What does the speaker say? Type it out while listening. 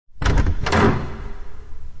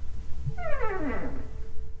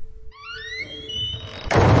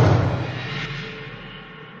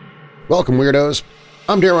Welcome, Weirdos!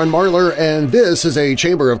 I'm Darren Marlar, and this is a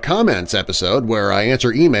Chamber of Comments episode where I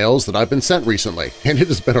answer emails that I've been sent recently, and it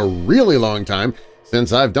has been a really long time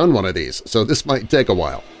since I've done one of these, so this might take a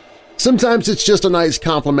while. Sometimes it's just a nice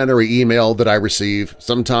complimentary email that I receive,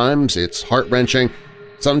 sometimes it's heart-wrenching,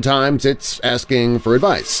 sometimes it's asking for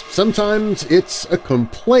advice, sometimes it's a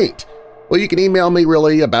complaint. Well, you can email me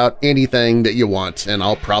really about anything that you want, and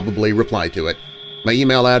I'll probably reply to it. My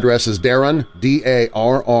email address is Darren,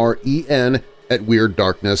 D-A-R-R-E-N, at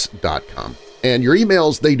WeirdDarkness.com. And your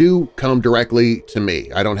emails, they do come directly to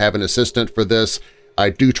me. I don't have an assistant for this.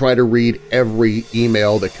 I do try to read every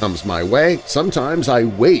email that comes my way. Sometimes I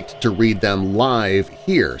wait to read them live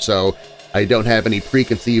here, so I don't have any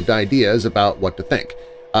preconceived ideas about what to think.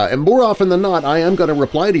 And more often than not, I am going to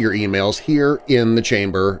reply to your emails here in the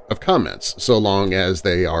Chamber of Comments, so long as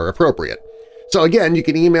they are appropriate. So again, you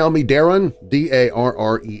can email me Darren,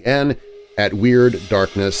 D-A-R-R-E-N, at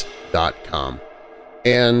WeirdDarkness.com.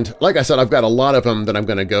 And like I said, I've got a lot of them that I'm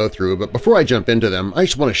going to go through, but before I jump into them, I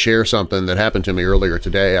just want to share something that happened to me earlier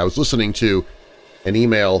today. I was listening to an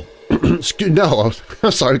email I'm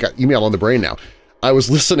sorry, I got email on the brain now. I was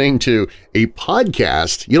listening to a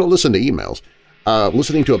podcast. You don't listen to emails.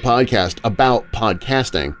 Listening to a podcast about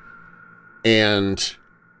podcasting, and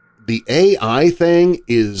the AI thing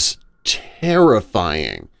is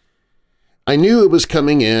terrifying. I knew it was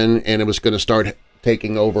coming in and it was going to start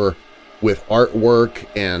taking over with artwork,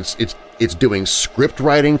 and it's doing script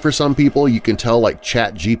writing for some people. You can tell, like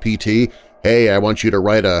ChatGPT, hey, I want you to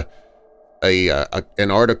write an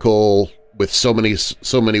article with so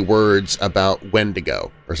many words about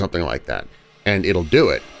Wendigo or something like that, and it'll do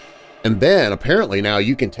it. And then apparently now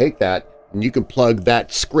you can take that and you can plug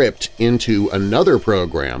that script into another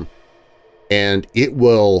program, and it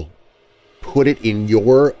will put it in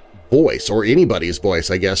your voice, or anybody's voice,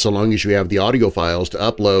 I guess, so long as you have the audio files to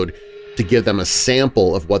upload to give them a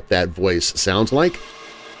sample of what that voice sounds like.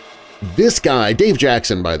 This guy, Dave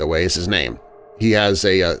Jackson, by the way, is his name. He has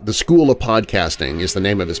The School of Podcasting is the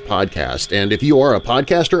name of his podcast, and if you are a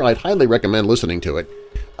podcaster, I'd highly recommend listening to it.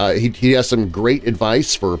 He has some great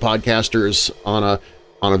advice for podcasters on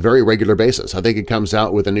a very regular basis. I think it comes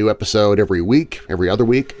out with a new episode every week, every other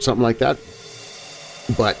week, something like that.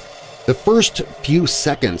 But the first few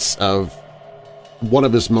seconds of one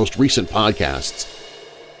of his most recent podcasts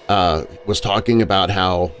was talking about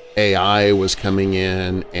how AI was coming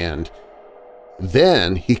in, and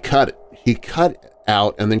then he cut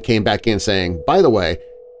out and then came back in saying, by the way,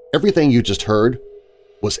 everything you just heard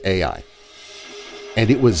was AI. And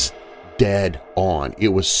it was dead on. It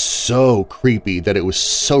was so creepy that it was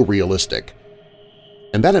so realistic.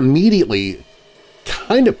 And that immediately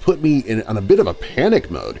kind of put me on a bit of a panic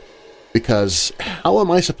mode, because how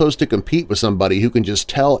am I supposed to compete with somebody who can just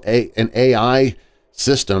tell an AI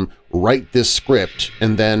system, write this script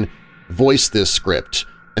and then voice this script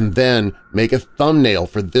and then make a thumbnail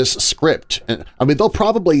for this script? And I mean, they'll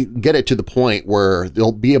probably get it to the point where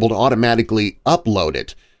they'll be able to automatically upload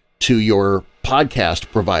it to your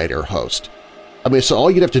podcast provider host. I mean, so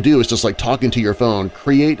all you'd have to do is just like talking to your phone,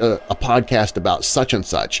 create a podcast about such and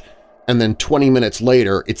such, and then 20 minutes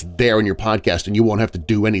later, it's there in your podcast and you won't have to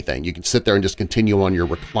do anything. You can sit there and just continue on your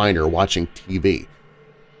recliner watching TV.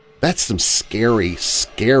 That's some scary,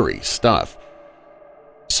 scary stuff.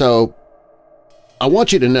 So I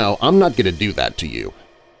want you to know I'm not going to do that to you.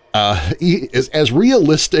 As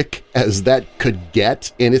realistic as that could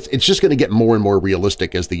get, and it's just going to get more and more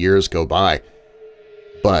realistic as the years go by.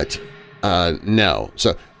 But no.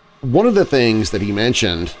 So one of the things that he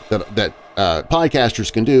mentioned that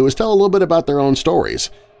podcasters can do is tell a little bit about their own stories,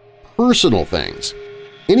 personal things.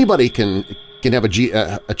 Anybody can have a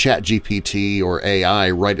chat GPT or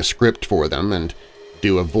AI write a script for them and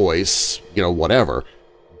do a voice, whatever.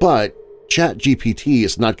 But chat GPT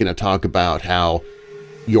is not going to talk about how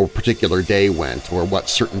your particular day went or what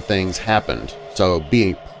certain things happened. So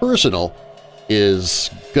being personal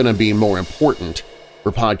is going to be more important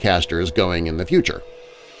for podcasters going in the future.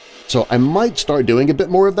 So I might start doing a bit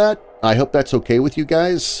more of that. I hope that's okay with you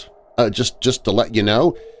guys, just to let you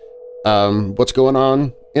know what's going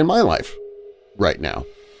on in my life right now.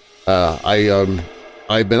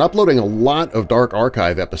 I've been uploading a lot of Dark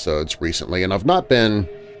Archive episodes recently, and I've not been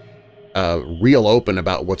real open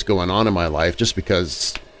about what's going on in my life just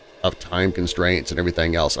because of time constraints and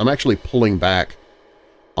everything else. I'm actually pulling back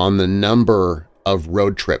on the number of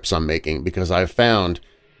road trips I'm making because I've found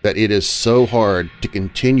that it is so hard to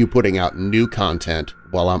continue putting out new content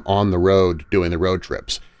while I'm on the road doing the road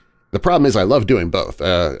trips. The problem is I love doing both.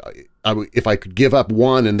 If I could give up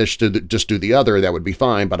one and just do the other, that would be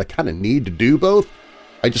fine, but I kind of need to do both.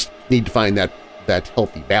 I just need to find that that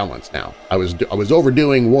healthy balance now. I was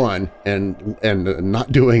overdoing one and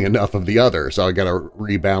not doing enough of the other, so I got to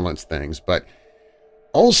rebalance things. But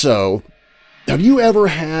also, have you ever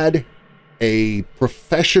had a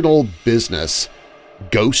professional business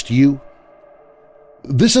ghost you?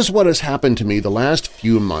 This is what has happened to me the last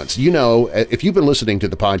few months. You know, if you've been listening to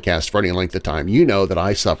the podcast for any length of time, you know that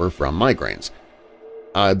I suffer from migraines.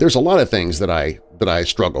 There's a lot of things that I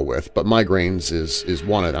struggle with, but migraines is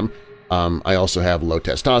one of them. I also have low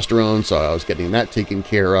testosterone, so I was getting that taken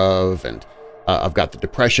care of, and I've got the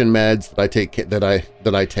depression meds that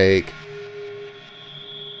I take.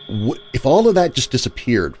 If all of that just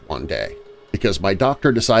disappeared one day because my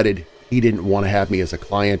doctor decided he didn't want to have me as a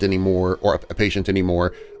client anymore or a patient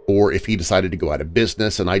anymore, or if he decided to go out of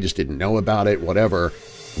business and I just didn't know about it, whatever,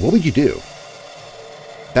 what would you do?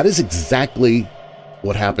 That is exactly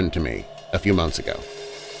what happened to me a few months ago.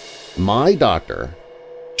 My doctor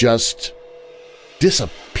just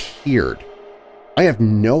disappeared. I have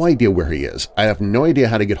no idea where he is. I have no idea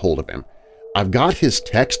how to get hold of him. I've got his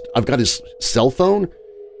text. I've got his cell phone.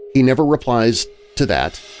 He never replies to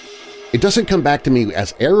that. It doesn't come back to me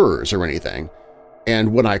as errors or anything.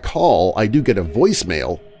 And when I call, I do get a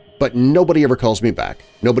voicemail, but nobody ever calls me back.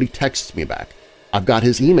 Nobody texts me back. I've got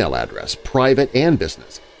his email address, private and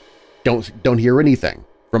business. Don't hear anything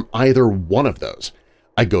from either one of those.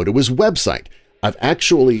 I go to his website. He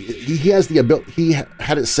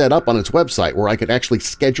had it set up on his website where I could actually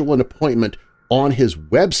schedule an appointment on his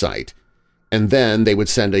website, and then they would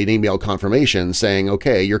send an email confirmation saying,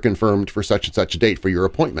 okay, you're confirmed for such and such a date for your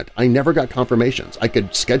appointment. I never got confirmations. I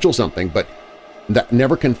could schedule something, but that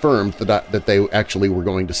never confirmed that they actually were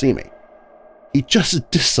going to see me. He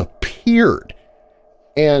just disappeared.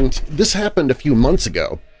 And this happened a few months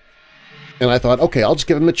ago. And I thought, okay, I'll just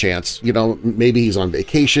give him a chance. You know, maybe he's on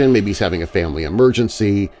vacation, maybe he's having a family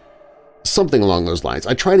emergency, something along those lines.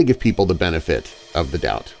 I try to give people the benefit of the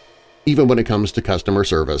doubt, even when it comes to customer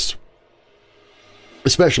service,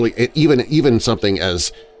 especially even something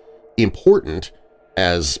as important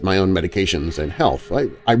as my own medications and health.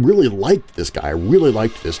 I really liked this guy. I really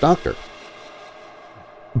liked this doctor.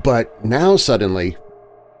 But now suddenly,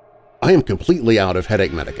 I am completely out of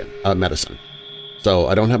headache medicine. So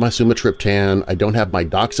I don't have my sumatriptan, I don't have my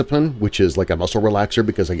doxepin, which is like a muscle relaxer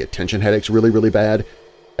because I get tension headaches really, really bad.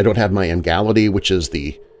 I don't have my Emgality, which is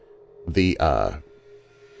the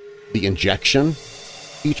injection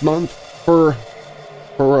each month for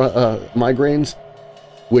migraines,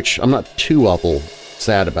 which I'm not too awful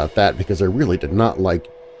sad about that because I really did not like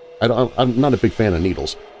 – I'm not a big fan of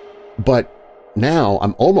needles. But now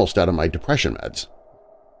I'm almost out of my depression meds.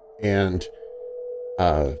 And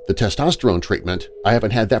the testosterone treatment, I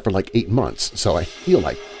haven't had that for like 8 months, so I feel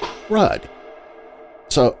like crud.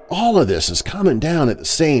 So all of this is coming down at the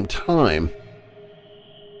same time,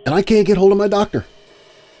 and I can't get hold of my doctor.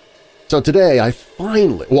 So today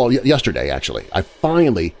yesterday actually, I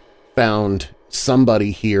finally found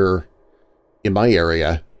somebody here in my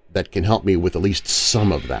area that can help me with at least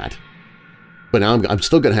some of that. But now I'm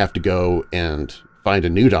still going to have to go and find a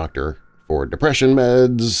new doctor for depression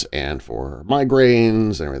meds and for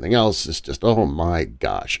migraines and everything else. It's just, oh my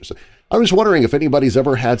gosh. So I was wondering if anybody's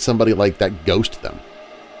ever had somebody like that ghost them.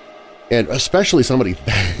 And especially somebody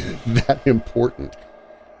that important.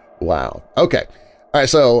 Wow. Okay. All right,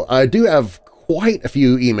 so I do have quite a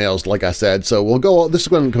few emails, like I said, so this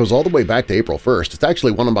one goes all the way back to April 1st. It's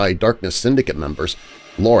actually one of my Darkness Syndicate members,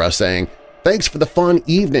 Laura, saying, "Thanks for the fun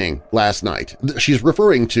evening last night." She's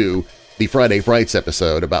referring to the Friday Frights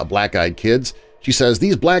episode about black-eyed kids. She says,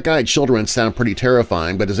 "These black-eyed children sound pretty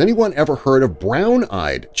terrifying, but has anyone ever heard of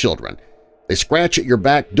brown-eyed children? They scratch at your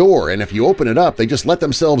back door, and if you open it up, they just let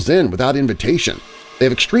themselves in without invitation. They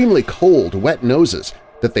have extremely cold, wet noses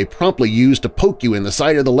that they promptly use to poke you in the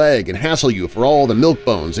side of the leg and hassle you for all the milk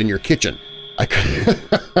bones in your kitchen. I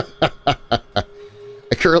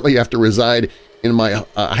currently have to reside in my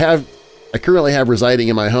I currently have residing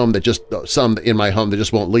in my home that just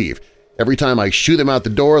won't leave. Every time I shoo them out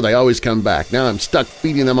the door, they always come back. Now I'm stuck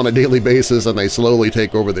feeding them on a daily basis, and they slowly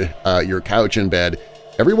take over your couch and bed.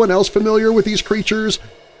 Everyone else familiar with these creatures?"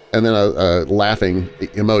 And then a laughing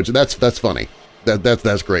emoji. That's funny.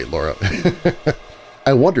 That's great, Laura.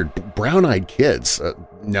 I wondered, brown-eyed kids?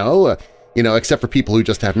 No, except for people who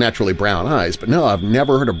just have naturally brown eyes. But no, I've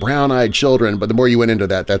never heard of brown-eyed children. But the more you went into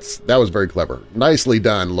that, that was very clever. Nicely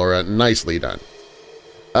done, Laura. Nicely done.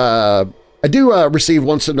 I do receive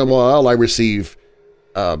once in a while. I receive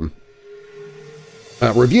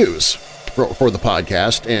reviews for the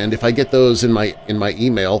podcast, and if I get those in my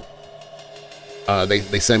email,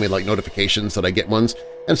 they send me like notifications that I get ones,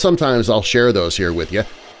 and sometimes I'll share those here with you.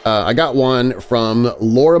 I got one from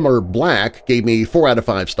Lorimer Black, gave me 4 out of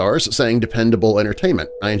 5 stars, saying dependable entertainment.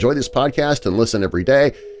 I enjoy this podcast and listen every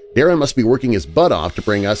day. Darren must be working his butt off to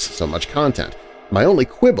bring us so much content. My only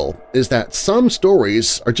quibble is that some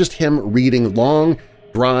stories are just him reading long,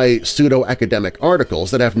 dry, pseudo-academic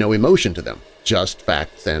articles that have no emotion to them, just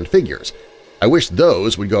facts and figures. I wish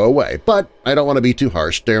those would go away, but I don't want to be too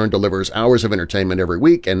harsh. Darren delivers hours of entertainment every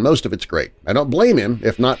week, and most of it's great. I don't blame him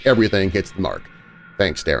if not everything hits the mark.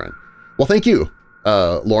 Thanks, Darren. Well, thank you,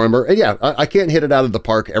 Lorimer. And yeah, I can't hit it out of the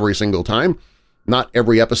park every single time. Not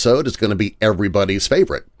every episode is going to be everybody's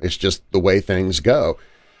favorite. It's just the way things go.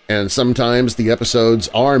 And sometimes the episodes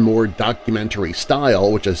are more documentary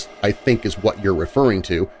style, which is, I think, is what you're referring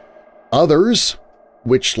to. Others,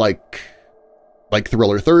 which like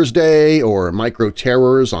Thriller Thursday or Micro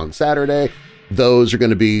Terrors on Saturday, those are going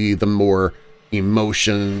to be the more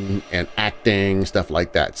emotion and acting, stuff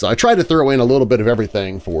like that. So I try to throw in a little bit of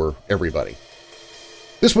everything for everybody.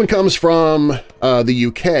 This one comes from the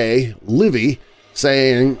UK, Livy,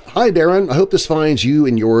 saying, "Hi Darren, I hope this finds you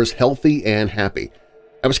and yours healthy and happy.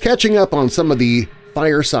 I was catching up on some of the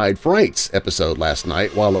Fireside Frights episode last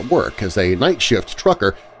night while at work as a night shift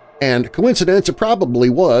trucker, and coincidence it probably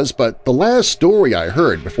was, but the last story I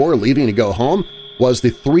heard before leaving to go home was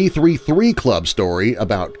the 333 Club story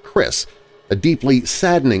about Chris, a deeply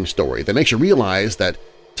saddening story that makes you realize that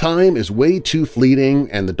time is way too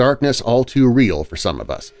fleeting and the darkness all too real for some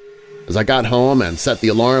of us. As I got home and set the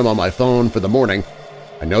alarm on my phone for the morning,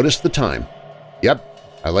 I noticed the time. Yep,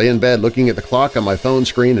 I lay in bed looking at the clock on my phone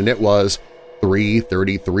screen and it was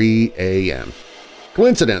 3:33 a.m.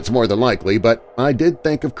 Coincidence more than likely, but I did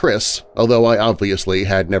think of Chris, although I obviously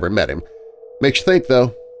had never met him. Makes you think,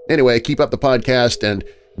 though. Anyway, keep up the podcast and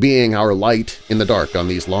being our light in the dark on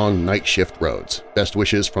these long night shift roads. Best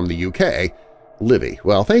wishes from the UK, Livy."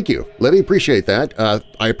 Well, thank you, Livy. Appreciate that.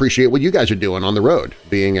 I appreciate what you guys are doing on the road,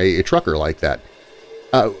 being a trucker like that.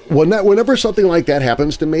 Whenever something like that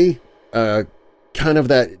happens to me, kind of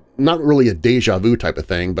that, not really a deja vu type of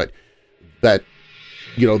thing, but that,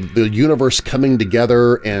 you know, the universe coming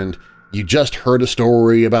together and you just heard a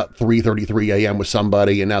story about 3:33 a.m. with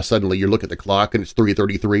somebody and now suddenly you look at the clock and it's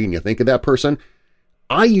 3:33 and you think of that person,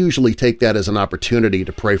 I usually take that as an opportunity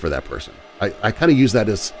to pray for that person. I kind of use that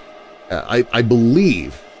as, I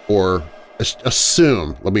believe or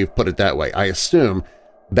assume, let me put it that way, I assume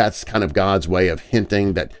that's kind of God's way of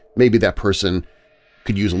hinting that maybe that person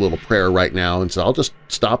could use a little prayer right now, and so I'll just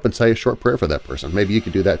stop and say a short prayer for that person. Maybe you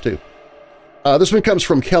could do that too. This one comes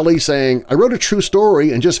from Kelly saying, "I wrote a true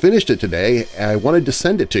story and just finished it today. I wanted to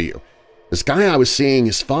send it to you. This guy I was seeing,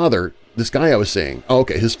 his father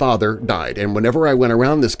died, and whenever I went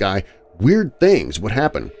around this guy, weird things would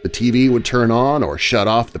happen. The TV would turn on or shut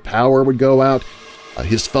off, the power would go out,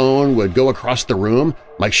 his phone would go across the room,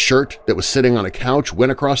 my shirt that was sitting on a couch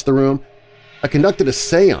went across the room. I conducted a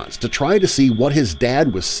seance to try to see what his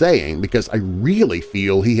dad was saying because I really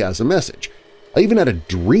feel he has a message. I even had a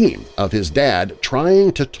dream of his dad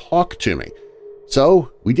trying to talk to me.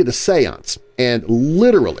 So we did a seance, and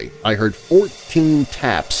literally I heard 14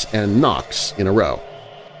 taps and knocks in a row.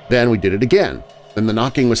 Then we did it again, and the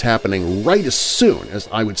knocking was happening right as soon as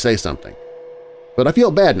I would say something. But I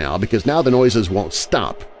feel bad now because now the noises won't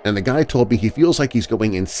stop, and the guy told me he feels like he's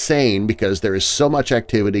going insane because there is so much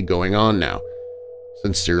activity going on now.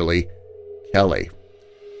 Sincerely, Kelly."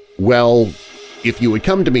 Well, if you had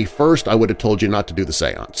come to me first, I would have told you not to do the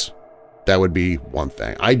seance. That would be one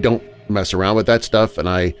thing. I don't mess around with that stuff, and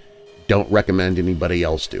I don't recommend anybody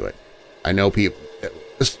else do it. I know people,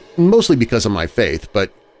 mostly because of my faith,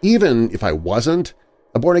 but even if I wasn't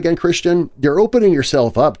a born-again Christian, you're opening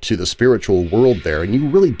yourself up to the spiritual world there, and you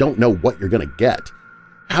really don't know what you're going to get.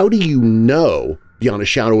 How do you know, beyond a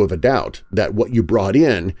shadow of a doubt, that what you brought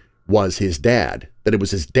in was his dad, that it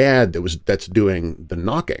was his dad that's doing the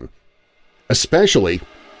knocking? Especially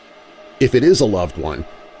if it is a loved one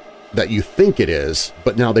that you think it is,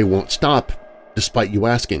 but now they won't stop despite you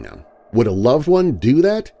asking them. Would a loved one do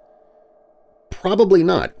that? Probably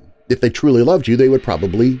not. If they truly loved you, they would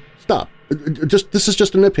probably stop. This is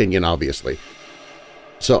just an opinion, obviously.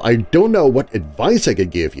 So I don't know what advice I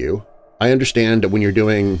could give you. I understand that when you're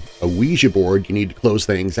doing a Ouija board, you need to close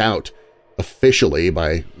things out officially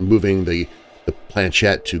by moving the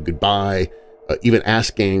planchette to goodbye, even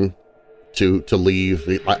asking to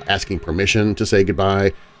leave, asking permission to say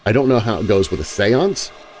goodbye. I don't know how it goes with a seance,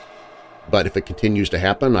 but if it continues to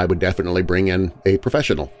happen, I would definitely bring in a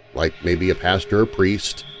professional, like maybe a pastor, a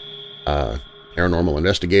priest, paranormal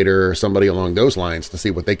investigator, or somebody along those lines to see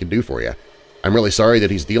what they can do for you. I'm really sorry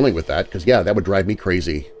that he's dealing with that because, yeah, that would drive me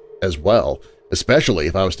crazy as well. especially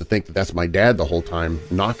if I was to think that that's my dad the whole time,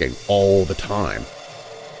 knocking all the time.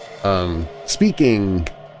 Speaking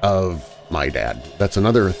of my dad, that's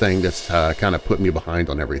another thing that's kind of put me behind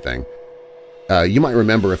on everything. You might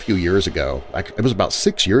remember a few years ago, it was about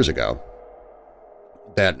 6 years ago,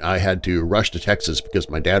 that I had to rush to Texas because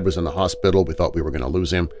my dad was in the hospital. We thought we were going to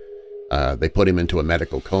lose him. They put him into a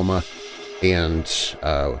medical coma, and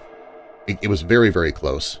it was very, very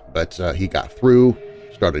close, but he got through,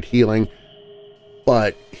 started healing.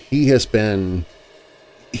 But he has been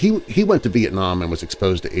 – he went to Vietnam and was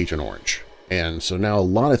exposed to Agent Orange, and so now a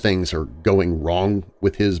lot of things are going wrong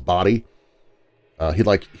with his body.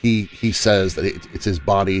 He says that it's his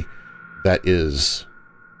body that is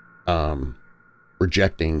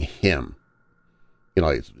rejecting him. You know,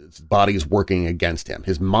 his body is working against him.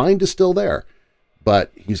 His mind is still there,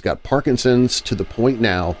 but he's got Parkinson's to the point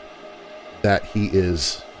now that he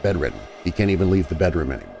is bedridden. He can't even leave the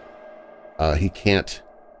bedroom anymore. He can't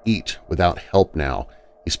eat without help now.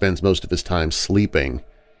 He spends most of his time sleeping.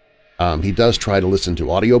 He does try to listen to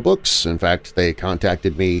audiobooks. In fact, they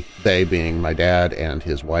contacted me, they being my dad and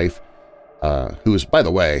his wife, who is, by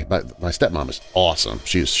the way, my stepmom is awesome.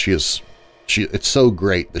 It's so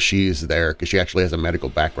great that she's there because she actually has a medical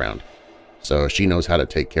background, so she knows how to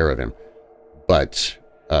take care of him. But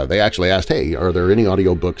they actually asked, hey, are there any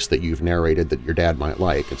audiobooks that you've narrated that your dad might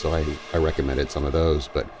like? And so I recommended some of those,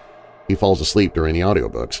 but he falls asleep during the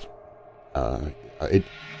audiobooks.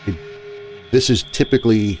 This is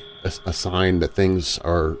typically a sign that things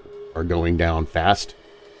are going down fast,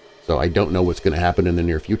 so I don't know what's going to happen in the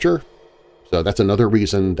near future. So that's another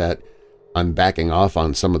reason that I'm backing off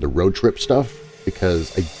on some of the road trip stuff,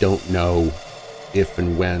 because I don't know if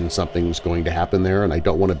and when something's going to happen there, and I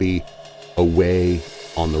don't want to be away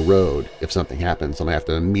on the road if something happens and I have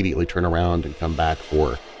to immediately turn around and come back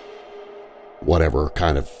for whatever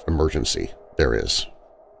kind of emergency there is.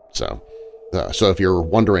 So if you're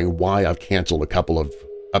wondering why I've canceled a couple of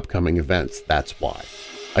upcoming events, that's why.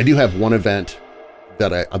 I do have one event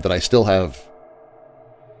that I still have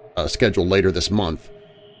scheduled later this month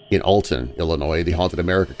in Alton, Illinois, the Haunted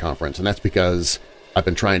America Conference, and that's because I've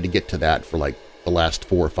been trying to get to that for like the last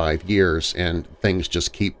 4 or 5 years, and things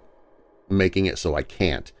just keep making it so I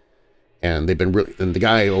can't. And they've been and the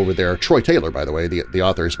guy over there, Troy Taylor, by the way, the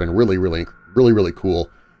author, has been really cool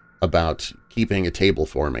about keeping a table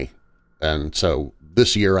for me. And so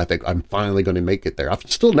this year, I think I'm finally going to make it there. I've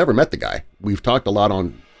still never met the guy. We've talked a lot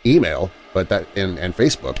on email, but and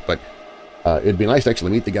Facebook, but it'd be nice to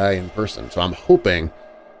actually meet the guy in person. So I'm hoping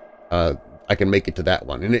I can make it to that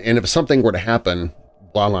one. And if something were to happen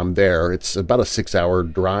while I'm there, it's about a 6-hour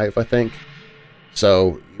drive, I think.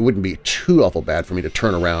 So it wouldn't be too awful bad for me to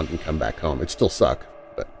turn around and come back home. It'd still suck,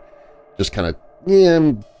 but just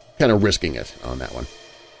I'm kind of risking it on that one.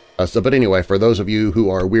 But anyway, for those of you who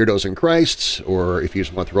are weirdos in Christ, or if you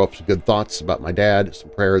just want to throw up some good thoughts about my dad, some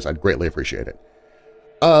prayers, I'd greatly appreciate it.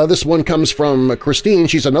 This one comes from Christine.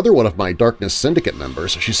 She's another one of my Darkness Syndicate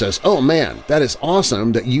members. She says, "Oh man, that is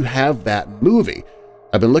awesome that you have that movie.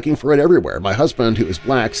 I've been looking for it everywhere. My husband, who is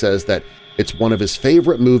black, says that it's one of his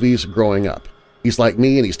favorite movies growing up. He's like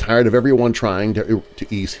me and he's tired of everyone trying to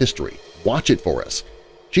ease history. Watch it for us."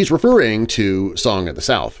 She's referring to Song of the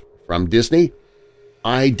South from Disney.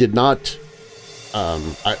 I did not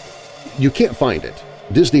you can't find it.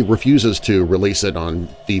 Disney refuses to release it on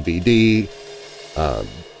DVD,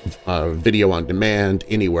 video on demand,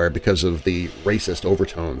 anywhere because of the racist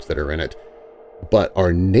overtones that are in it. But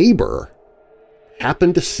our neighbor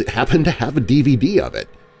happened to have a DVD of it.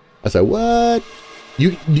 I said, "What?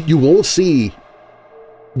 You won't see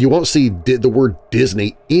the word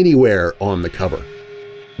Disney anywhere on the cover."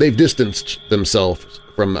 They've distanced themselves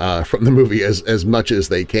from the movie as much as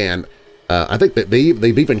they can. I think that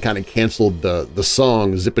they've even kind of canceled the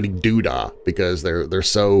song Zippity Doo-Dah because they're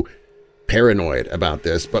so paranoid about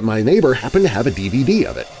this. But my neighbor happened to have a DVD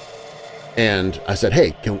of it, and I said,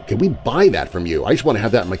 "Hey, can we buy that from you? I just want to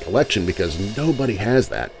have that in my collection because nobody has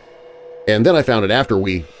that." And then I found it after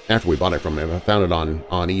we bought it from him. I found it on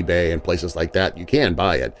eBay and places like that. You can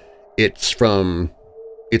buy it. It's from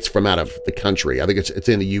out of the country. I think it's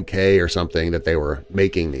in the UK or something that they were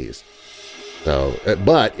making these. So,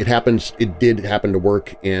 but it did happen to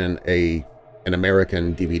work in an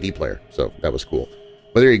American DVD player, so that was cool.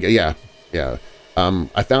 But there you go. Yeah.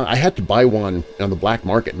 I had to buy one on the black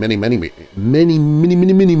market many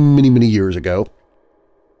years ago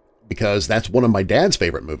because that's one of my dad's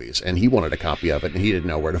favorite movies, and he wanted a copy of it, and he didn't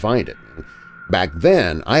know where to find it. Back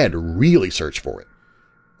then, I had to really search for it.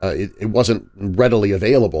 It wasn't readily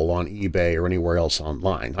available on eBay or anywhere else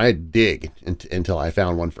online. I had to dig until I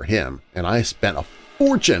found one for him, and I spent a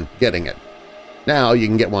fortune getting it. Now you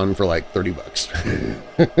can get one for like 30 bucks.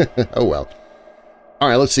 Oh well. All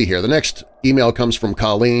right, let's see here. The next email comes from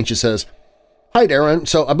Colleen. She says, "Hi, Darren.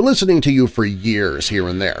 So I've been listening to you for years here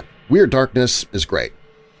and there. Weird Darkness is great.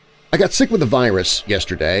 I got sick with the virus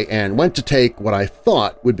yesterday and went to take what I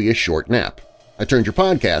thought would be a short nap. I turned your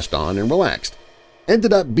podcast on and relaxed.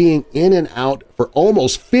 Ended up being in and out for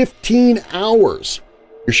almost 15 hours.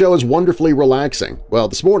 Your show is wonderfully relaxing. Well,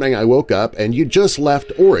 this morning I woke up and you just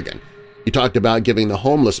left Oregon. You talked about giving the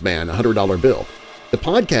homeless man a $100 bill. The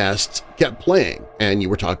podcasts kept playing, and you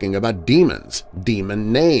were talking about demons,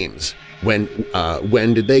 demon names. When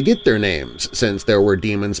did they get their names, since there were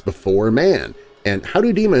demons before man? And how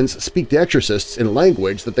do demons speak to exorcists in a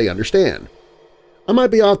language that they understand? I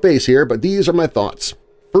might be off base here, but these are my thoughts.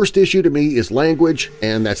 First issue to me is language,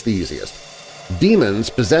 and that's the easiest. Demons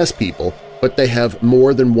possess people, but they have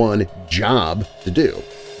more than one job to do.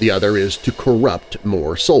 The other is to corrupt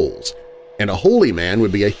more souls. And a holy man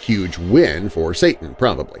would be a huge win for Satan,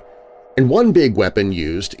 probably. And one big weapon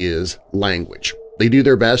used is language. They do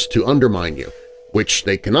their best to undermine you, which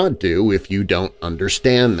they cannot do if you don't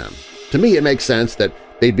understand them. To me, it makes sense that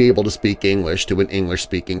they'd be able to speak English to an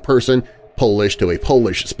English-speaking person, Polish to a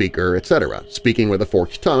Polish speaker, etc. Speaking with a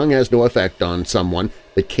forked tongue has no effect on someone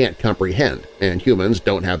that can't comprehend, and humans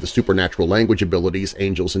don't have the supernatural language abilities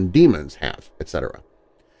angels and demons have, etc.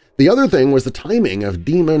 The other thing was the timing of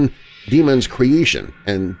demon's creation,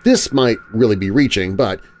 and this might really be reaching,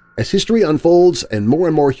 but as history unfolds and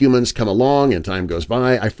more humans come along and time goes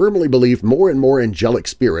by, I firmly believe more and more angelic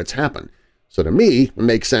spirits happen. So to me, it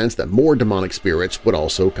makes sense that more demonic spirits would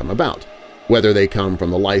also come about, whether they come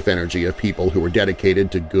from the life energy of people who are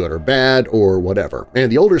dedicated to good or bad or whatever.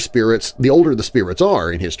 And the older the spirits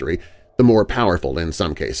are in history, the more powerful in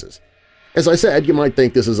some cases. As I said, you might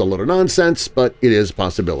think this is a little nonsense, but it is a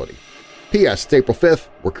possibility. P.S. It's April 5th.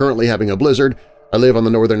 We're currently having a blizzard. I live on the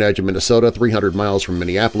northern edge of Minnesota, 300 miles from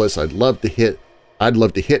Minneapolis. I'd love to hit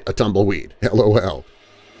a tumbleweed. LOL.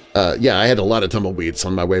 Yeah, I had a lot of tumbleweeds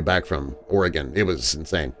on my way back from Oregon. It was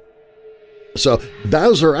insane. So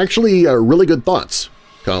those are actually really good thoughts,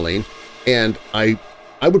 Colleen. And I'd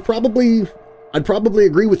probably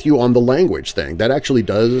agree with you on the language thing. That actually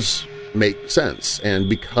does make sense. And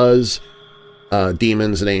because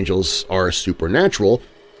demons and angels are supernatural,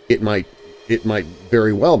 it might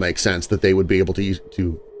very well make sense that they would be able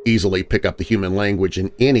to easily pick up the human language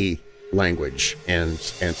in any language and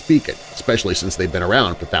speak it, especially since they've been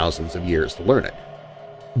around for thousands of years to learn it.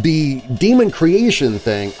 The demon creation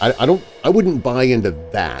thing, I wouldn't buy into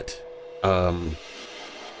that. I'm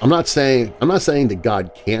not saying that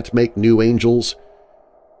God can't make new angels,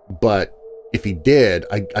 but if he did,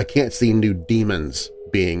 I can't see new demons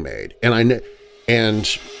being made.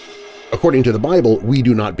 And according to the Bible, we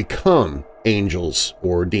do not become angels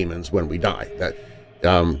or demons when we die.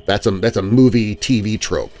 That's a movie TV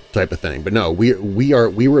trope type of thing. But no, we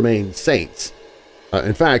remain saints.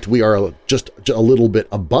 In fact, we are just a little bit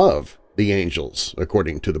above the angels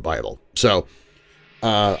according to the Bible. So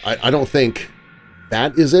I don't think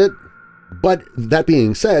that is it. But that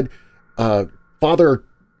being said, Father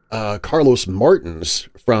Carlos Martins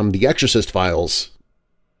from the Exorcist Files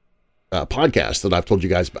podcast that I've told you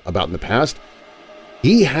guys about in the past,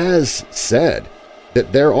 he has said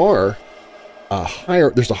that there's a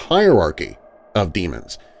hierarchy of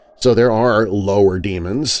demons. So there are lower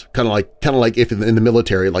demons, kind of like if in the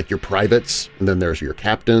military, like your privates, and then there's your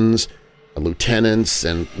captains, lieutenants,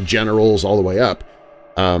 and generals all the way up.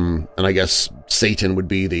 And I guess Satan would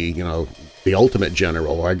be the ultimate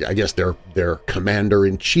general. I guess their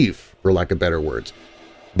commander-in-chief, for lack of better words.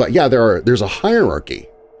 But yeah, there's a hierarchy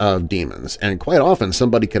of demons, and quite often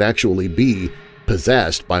somebody could actually be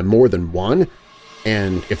possessed by more than one.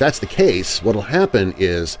 And if that's the case, what'll happen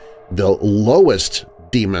is the lowest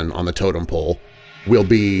demon on the totem pole will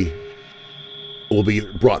be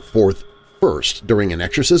brought forth first during an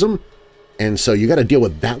exorcism, and so you got to deal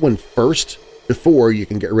with that one first before you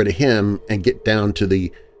can get rid of him and get down to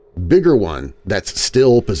the bigger one that's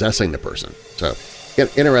still possessing the person. So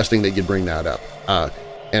interesting that you bring that up.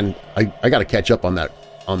 And I got to catch up on that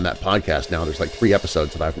podcast now. There's like 3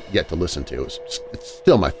 episodes that I've yet to listen to. It's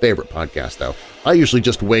still my favorite podcast, though. I usually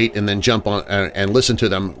just wait and then jump on and listen to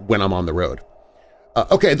them when I'm on the road.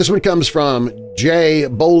 Okay, this one comes from Jay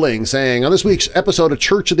Bowling saying, on this week's episode of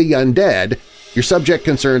Church of the Undead, your subject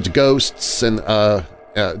concerns ghosts and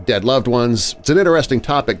dead loved ones. It's an interesting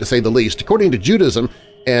topic, to say the least. According to Judaism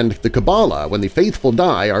and the Kabbalah, when the faithful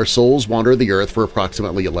die, our souls wander the earth for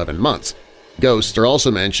approximately 11 months. Ghosts are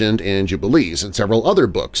also mentioned in Jubilees and several other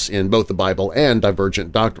books in both the Bible and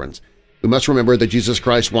Divergent Doctrines. We must remember that Jesus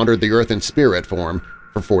Christ wandered the earth in spirit form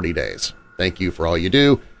for 40 days. Thank you for all you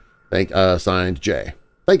do. Signed, Jay.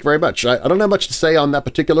 Thank you very much. I don't have much to say on that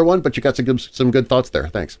particular one, but you got some good thoughts there.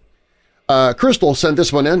 Thanks. Crystal sent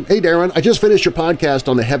this one in. Hey, Darren, I just finished your podcast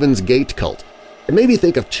on the Heaven's Gate cult. It made me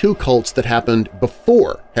think of two cults that happened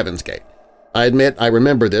before Heaven's Gate. I admit I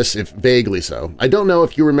remember this, if vaguely so. I don't know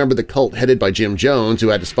if you remember the cult headed by Jim Jones, who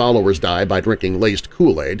had his followers die by drinking laced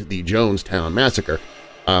Kool-Aid, the Jonestown Massacre.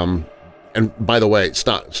 And by the way,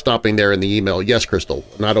 stopping there in the email, yes, Crystal,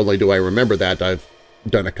 not only do I remember that, I've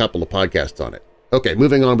done a couple of podcasts on it. Okay,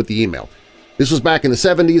 moving on with the email. This was back in the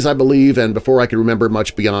 70s, I believe, and before I could remember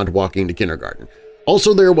much beyond walking to kindergarten.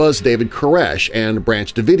 Also, there was David Koresh and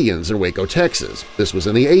Branch Davidians in Waco, Texas. This was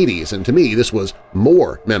in the 80s, and to me this was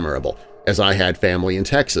more memorable, as I had family in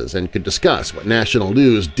Texas and could discuss what national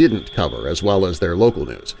news didn't cover as well as their local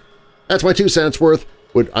news. That's my 2 cents worth.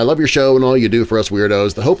 I love your show and all you do for us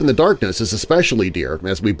weirdos. The Hope in the Darkness is especially dear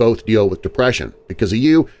as we both deal with depression. Because of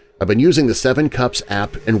you, I've been using the 7 Cups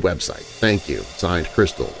app and website. Thank you. Signed,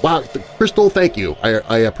 Crystal. Wow, Crystal, thank you.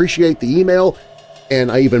 I appreciate the email,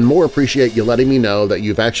 and I even more appreciate you letting me know that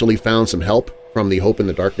you've actually found some help from the Hope in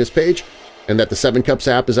the Darkness page and that the 7 Cups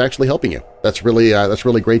app is actually helping you. That's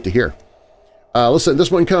really great to hear. Listen,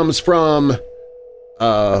 this one comes from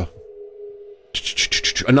Anonymous.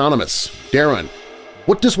 Darren,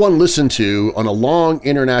 what does one listen to on a long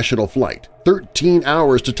international flight? 13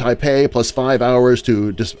 hours to Taipei plus 5 hours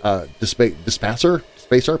to Spacer?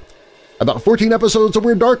 About 14 episodes of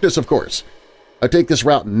Weird Darkness, of course. I take this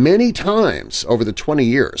route many times over the 20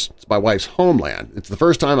 years. It's my wife's homeland. It's the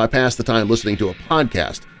first time I passed the time listening to a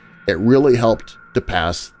podcast. It really helped to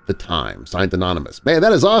pass the time. Signed, Anonymous. Man,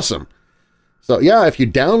 that is awesome. So yeah, if you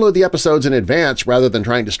download the episodes in advance rather than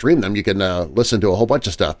trying to stream them, you can listen to a whole bunch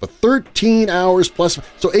of stuff. But 13 hours plus,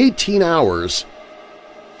 so 18 hours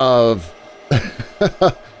of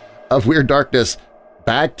of Weird Darkness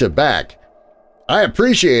back to back. I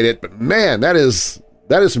appreciate it, but man, that is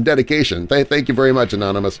some dedication. Thank you very much,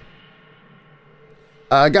 Anonymous.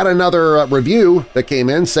 I got another review that came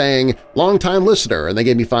in saying, long-time listener, and they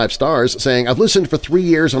gave me 5 stars, saying, I've listened for 3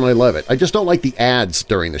 years and I love it. I just don't like the ads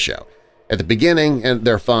during the show. At the beginning, and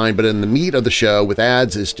they're fine, but in the meat of the show with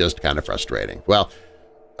ads is just kind of frustrating. Well,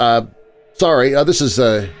 sorry, this is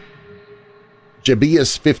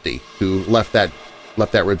Jabias50 who left that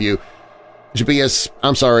review. Jabias,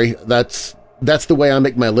 I'm sorry, that's the way I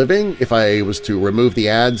make my living. If I was to remove the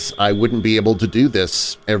ads, I wouldn't be able to do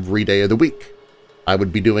this every day of the week. I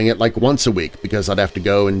would be doing it like once a week because I'd have to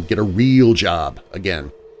go and get a real job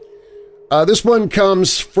again. This one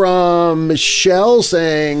comes from Michelle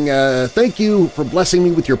saying, thank you for blessing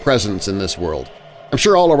me with your presence in this world. I'm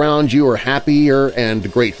sure all around you are happier and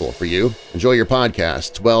grateful for you. Enjoy your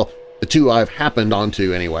podcasts. Well, the 2 I've happened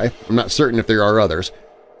onto anyway. I'm not certain if there are others.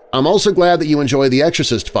 I'm also glad that you enjoy The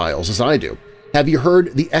Exorcist Files as I do. Have you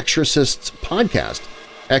heard The Exorcist's podcast?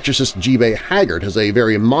 Exorcist G.B. Haggard has a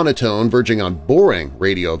very monotone, verging on boring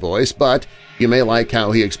radio voice, but you may like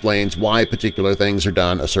how he explains why particular things are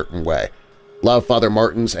done a certain way. Love Father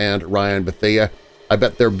Martins and Ryan Bethea. I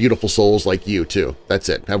bet they're beautiful souls like you, too. That's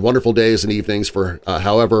it. Have wonderful days and evenings for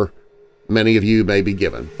however many of you may be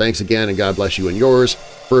given. Thanks again, and God bless you and yours,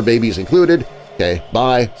 fur babies included. Okay,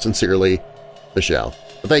 bye. Sincerely, Michelle.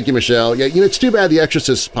 Well, thank you, Michelle. Yeah, it's too bad The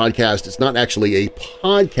Exorcist podcast is not actually a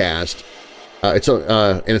podcast, and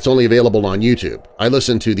it's only available on YouTube. I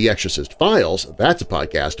listen to The Exorcist Files. That's a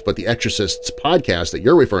podcast, but The Exorcist's podcast that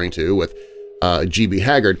you're referring to with G.B.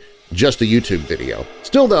 Haggard, just a YouTube video.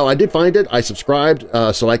 Still, though, I did find it. I subscribed,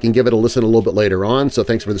 so I can give it a listen a little bit later on, so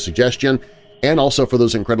thanks for the suggestion, and also for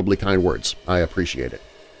those incredibly kind words. I appreciate it.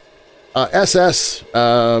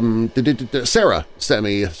 Sarah sent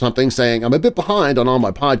me something saying, I'm a bit behind on all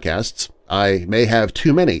my podcasts. I may have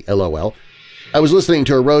too many, LOL. I was listening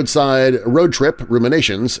to a road trip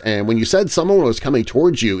ruminations, and when you said someone was coming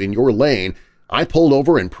towards you in your lane, I pulled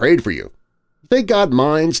over and prayed for you. You think God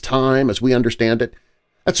minds time as we understand it?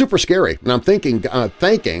 That's super scary, and I'm thanking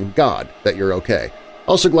God that you're okay.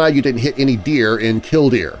 Also glad you didn't hit any deer in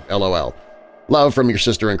Killdeer, LOL. Love from your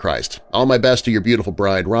sister in Christ. All my best to your beautiful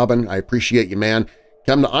bride, Robin. I appreciate you, man.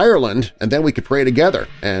 Come to Ireland, and then we could pray together,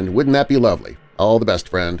 and wouldn't that be lovely? All the best,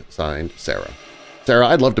 friend. Signed, Sarah. Sarah,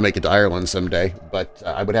 I'd love to make it to Ireland someday, but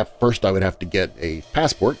I would have to get a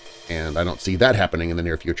passport, and I don't see that happening in the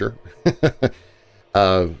near future.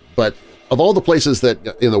 But of all the places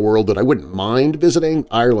that in the world that I wouldn't mind visiting,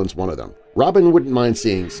 Ireland's one of them. Robin wouldn't mind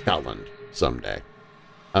seeing Scotland someday.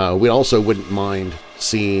 We also wouldn't mind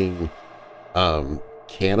seeing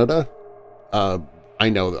Canada. I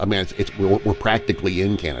know, I mean, we're practically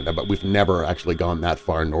in Canada, but we've never actually gone that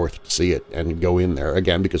far north to see it and go in there,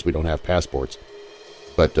 again, because we don't have passports.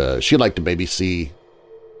 But she'd like to maybe see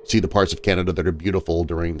the parts of Canada that are beautiful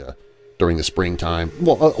during the springtime.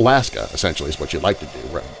 Well, Alaska essentially is what you'd like to do.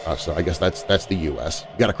 Right? So I guess that's the U.S.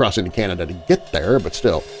 You got to cross into Canada to get there, but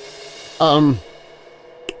still.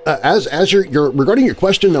 As you're regarding your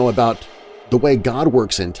question though about the way God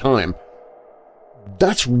works in time,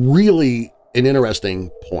 that's really an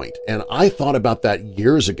interesting point. And I thought about that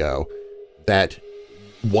years ago, that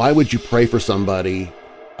why would you pray for somebody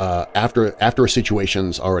after a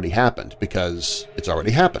situation's already happened? Because it's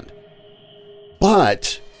already happened.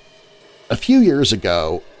 But a few years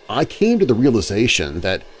ago, I came to the realization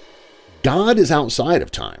that God is outside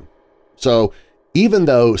of time. So even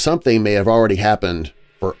though something may have already happened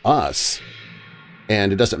for us,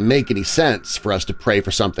 and it doesn't make any sense for us to pray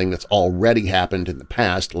for something that's already happened in the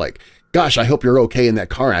past, like, gosh, I hope you're okay in that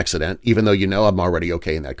car accident, even though you know I'm already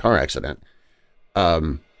okay in that car accident.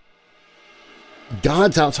 God's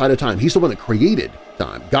outside of time. He's the one that created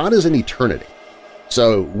time. God is in eternity.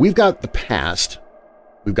 So we've got the past,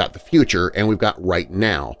 we've got the future, and we've got right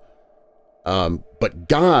now. But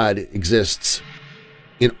God exists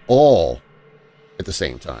in all at the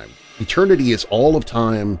same time. Eternity is all of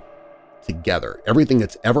time together. Everything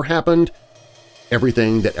that's ever happened,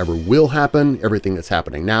 everything that ever will happen, everything that's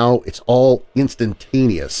happening now, it's all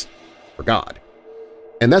instantaneous for God.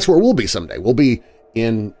 And that's where we'll be someday. We'll be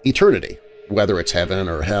in eternity, whether it's heaven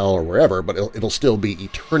or hell or wherever, but it'll still be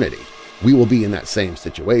eternity. We will be in that same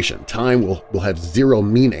situation. Time will have zero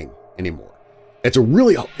meaning anymore. It's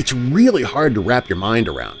really hard to wrap your mind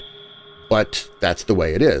around, but that's the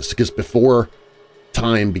way it is, because before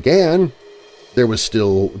time began, there was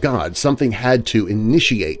still God. Something had to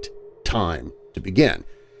initiate time to begin,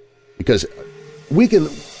 because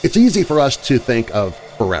it's easy for us to think of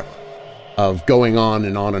forever, of going on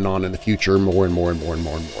and on and on in the future, more and more and more and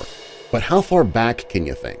more and more. But how far back can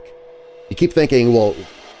you think? You keep thinking, well,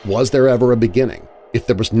 was there ever a beginning? If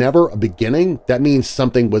there was never a beginning, that means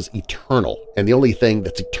something was eternal, and the only thing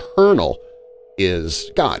that's eternal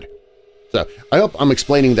is God. So I hope I'm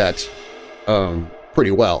explaining that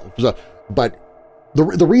pretty well. But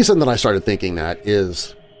the reason that I started thinking that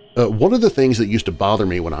is one of the things that used to bother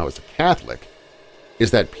me when I was a Catholic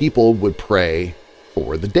is that people would pray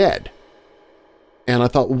for the dead. And I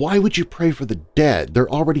thought, why would you pray for the dead? They're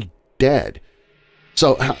already dead.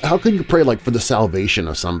 So how can you pray like for the salvation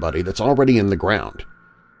of somebody that's already in the ground?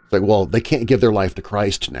 It's like, well, they can't give their life to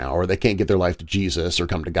Christ now, or they can't give their life to Jesus or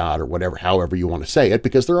come to God or whatever, however you want to say it,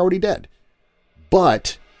 because they're already dead.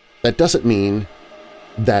 But that doesn't mean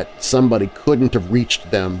that somebody couldn't have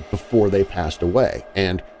reached them before they passed away.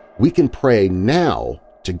 And we can pray now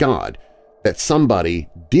to God that somebody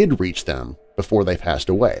did reach them before they passed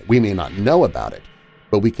away. We may not know about it,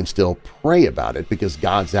 but we can still pray about it because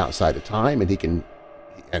God's outside of time, and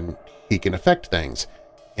He can affect things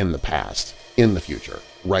in the past, in the future,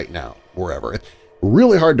 right now, wherever. It's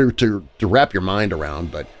really hard to wrap your mind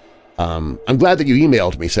around, but I'm glad that you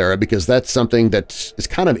emailed me, Sarah, because that's something that is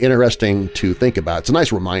kind of interesting to think about. It's a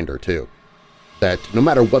nice reminder, too, that no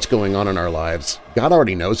matter what's going on in our lives, God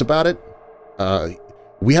already knows about it.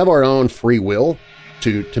 We have our own free will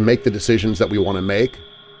to make the decisions that we want to make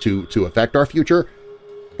to affect our future.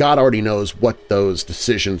 God already knows what those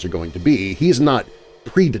decisions are going to be. He's not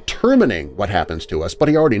predetermining what happens to us, but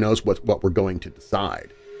He already knows what we're going to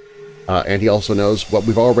decide. And He also knows what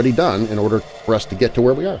we've already done in order for us to get to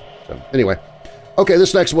where we are. So anyway, okay,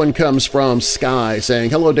 this next one comes from Sky saying,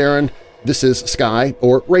 "Hello, Darren. This is Sky,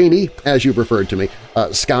 or Rainy, as you've referred to me.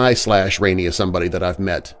 Sky/Rainy is somebody that I've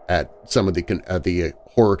met at some of the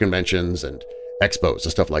horror conventions and expos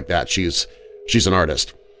and stuff like that. She's an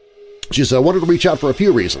artist. She said, I wanted to reach out for a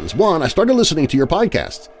few reasons. One, I started listening to your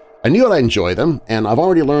podcasts. I knew I'd enjoy them, and I've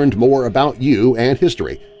already learned more about you and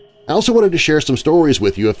history. I also wanted to share some stories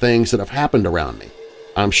with you of things that have happened around me.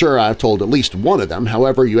 I'm sure I've told at least one of them,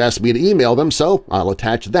 however, you asked me to email them, so I'll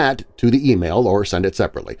attach that to the email or send it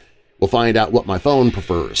separately. We'll find out what my phone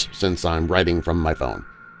prefers, since I'm writing from my phone.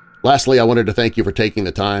 Lastly, I wanted to thank you for taking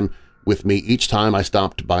the time with me each time I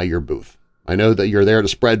stopped by your booth. I know that you're there to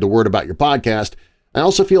spread the word about your podcast. I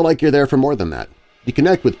also feel like you're there for more than that. You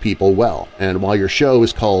connect with people well, and while your show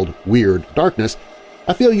is called Weird Darkness,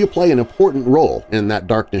 I feel you play an important role in that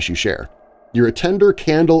darkness you share. You're a tender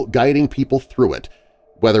candle guiding people through it,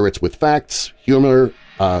 whether it's with facts, humor,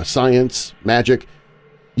 science, magic.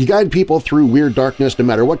 You guide people through weird darkness no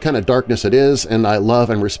matter what kind of darkness it is, and I love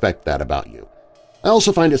and respect that about you. I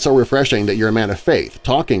also find it so refreshing that you're a man of faith,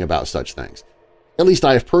 talking about such things. At least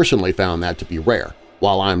I have personally found that to be rare.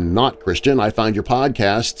 While I'm not Christian, I find your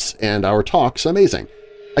podcasts and our talks amazing.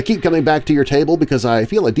 I keep coming back to your table because I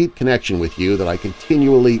feel a deep connection with you that I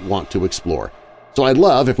continually want to explore. So I'd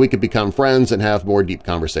love if we could become friends and have more deep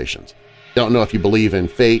conversations. Don't know if you believe in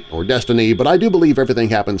fate or destiny, but I do believe everything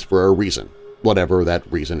happens for a reason, whatever that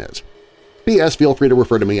reason is. P.S. Feel free to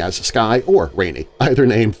refer to me as Sky or Rainy. Either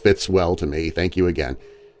name fits well to me. Thank you again.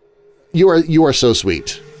 You are so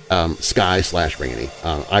sweet, Sky/Rainy.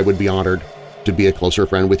 I would be honored to be a closer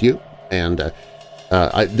friend with you. And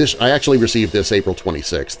I actually received this April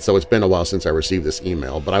 26th, so it's been a while since I received this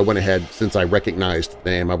email. But I went ahead, since I recognized the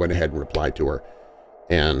name, I went ahead and replied to her.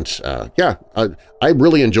 And yeah, I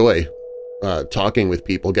really enjoy talking with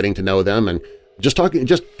people, getting to know them, and just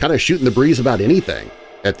kind of shooting the breeze about anything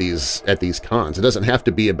at these cons. It doesn't have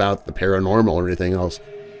to be about the paranormal or anything else.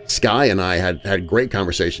 Sky and I had great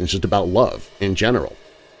conversations just about love in general.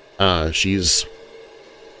 I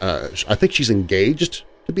think she's engaged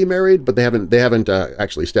to be married, but they haven't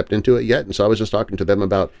actually stepped into it yet. And so I was just talking to them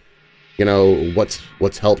about,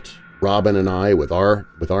 what's helped Robin and I with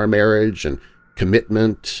our marriage and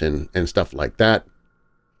commitment and stuff like that.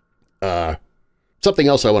 Something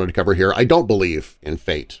else I wanted to cover here. I don't believe in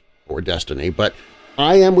fate or destiny, but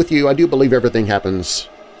I am with you. I do believe everything happens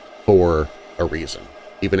for a reason,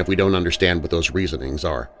 even if we don't understand what those reasonings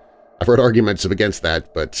are. I've heard arguments against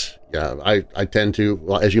that, but yeah, I tend to,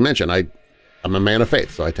 well, as you mentioned, I'm a man of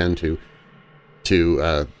faith, so I tend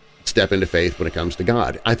to step into faith when it comes to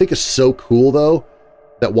God. I think it's so cool, though,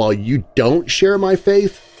 that while you don't share my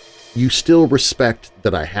faith, you still respect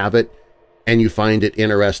that I have it, and you find it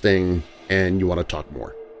interesting, and you want to talk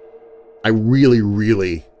more. I really,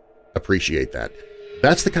 really appreciate that.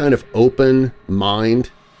 That's the kind of open mind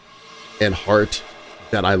and heart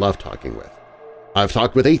that I love talking with. I've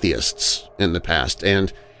talked with atheists in the past,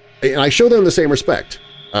 and I show them the same respect.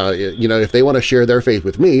 If they want to share their faith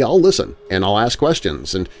with me, I'll listen and I'll ask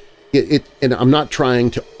questions. And and I'm not trying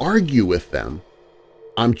to argue with them.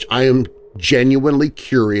 I am genuinely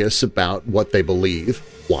curious about what they believe,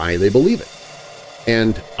 why they believe it.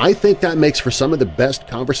 And I think that makes for some of the best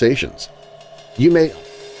conversations.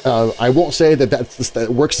 I won't say that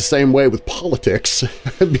works the same way with politics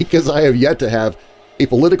because I have yet to have a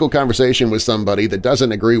political conversation with somebody that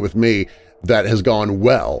doesn't agree with me that has gone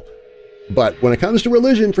well. But when it comes to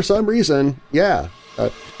religion, for some reason, yeah,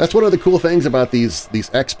 that's one of the cool things about these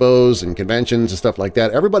expos and conventions and stuff like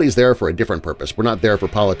that. Everybody's there for a different purpose. We're not there for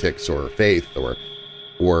politics or faith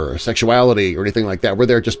or sexuality or anything like that. We're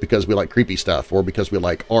there just because we like creepy stuff or because we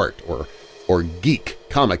like art or geek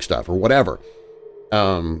comic stuff or whatever.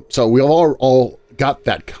 So we all got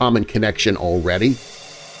that common connection already.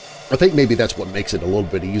 I think maybe that's what makes it a little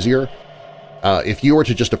bit easier. If you were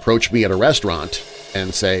to just approach me at a restaurant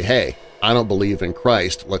and say, hey, I don't believe in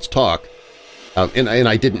Christ, let's talk, and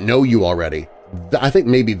I didn't know you already, I think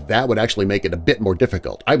maybe that would actually make it a bit more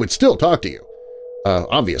difficult. I would still talk to you,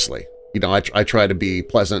 obviously. I try to be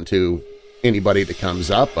pleasant to anybody that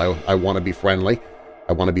comes up. I want to be friendly.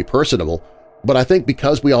 I want to be personable. But I think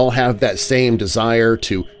because we all have that same desire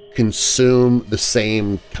to consume the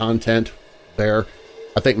same content there,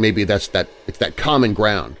 I think maybe it's that common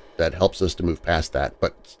ground that helps us to move past that.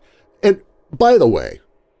 And by the way,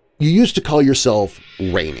 you used to call yourself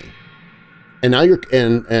Rainy, and now you're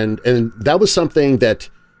and that was something that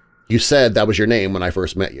you said that was your name when I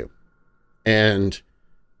first met you, and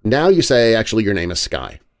now you say actually your name is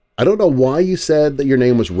Sky. I don't know why you said that your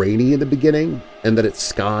name was Rainy in the beginning and that it's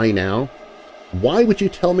Sky now. Why would you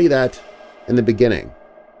tell me that in the beginning?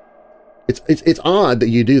 It's odd that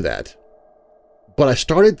you do that. But I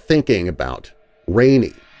started thinking about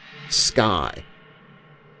Rainy, Sky,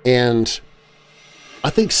 and I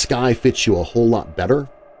think Sky fits you a whole lot better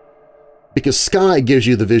because Sky gives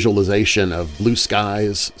you the visualization of blue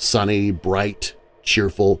skies, sunny, bright,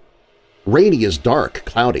 cheerful. Rainy is dark,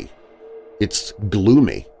 cloudy. It's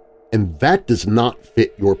gloomy, and that does not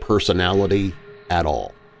fit your personality at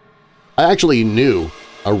all. I actually knew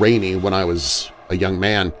a Rainy when I was a young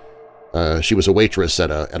man. She was a waitress at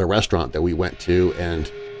a restaurant that we went to,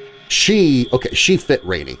 and she fit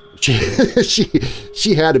Rainy.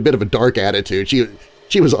 She had a bit of a dark attitude.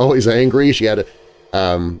 She was always angry. She had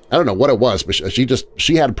I don't know what it was, but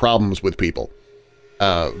she had problems with people.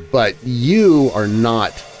 But you are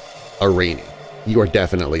not a Rainy. You are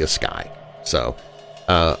definitely a Sky. So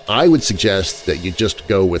I would suggest that you just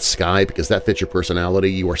go with Sky because that fits your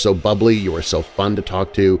personality. You are so bubbly. You are so fun to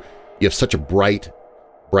talk to. You have such a bright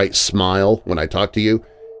smile when I talk to you.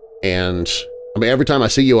 And I mean, every time I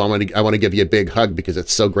see you, I want to give you a big hug because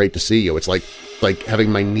it's so great to see you. It's like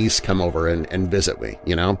having my niece come over and visit me,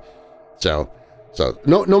 So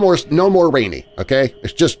no more Rainy, okay?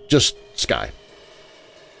 It's just Sky.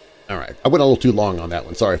 All right, I went a little too long on that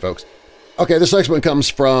one. Sorry, folks. Okay, this next one comes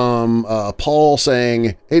from Paul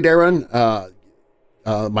saying, "Hey, Darren,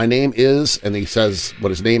 my name is, and he says what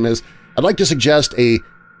his name is, I'd like to suggest a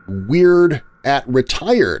Weird at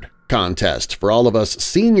Retired contest for all of us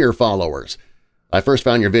senior followers. I first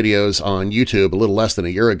found your videos on YouTube a little less than a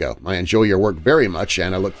year ago. I enjoy your work very much,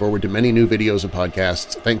 and I look forward to many new videos and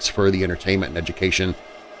podcasts. Thanks for the entertainment and education.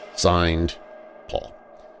 Signed, Paul.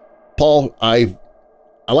 Paul, I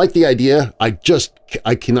like the idea. I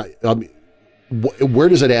cannot. Where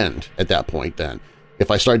does it end at that point then?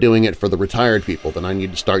 If I start doing it for the retired people, then I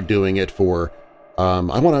need to start doing it for, I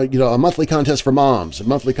want to, a monthly contest for moms, a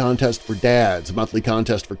monthly contest for dads, a monthly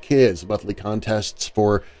contest for kids, monthly contests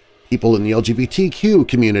for people in the LGBTQ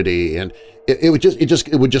community, and it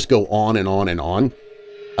would just go on and on and on.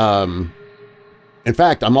 In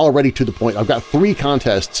fact, I'm already to the point, I've got 3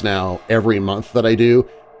 contests now every month that I do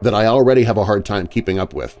that I already have a hard time keeping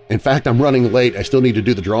up with. In fact, I'm running late. I still need to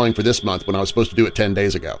do the drawing for this month when I was supposed to do it 10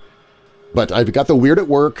 days ago. But I've got the Weird at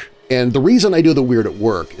Work, and the reason I do the Weird at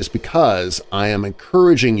Work is because I am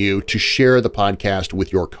encouraging you to share the podcast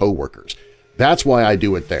with your coworkers. That's why I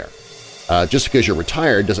do it there. Just because you're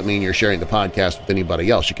retired doesn't mean you're sharing the podcast with anybody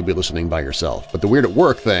else. You could be listening by yourself. But the Weird at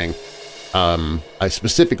Work thing, I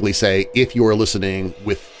specifically say if you are listening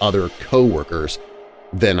with other coworkers,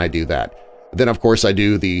 then I do that. Then, of course, I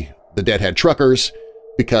do the Deadhead Truckers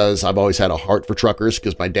because I've always had a heart for truckers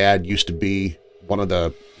because my dad used to be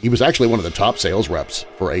he was actually one of the top sales reps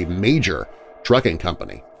for a major trucking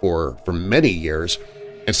company for many years.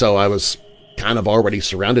 And so I was kind of already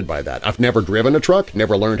surrounded by that. I've never driven a truck,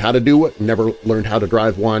 never learned how to do it, never learned how to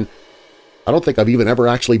drive one. I don't think I've even ever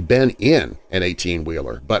actually been in an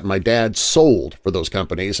 18-wheeler, but my dad sold for those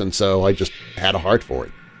companies, and so I just had a heart for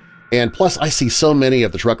it. And plus, I see so many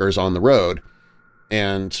of the truckers on the road,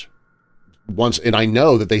 and I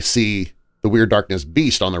know that they see the Weird Darkness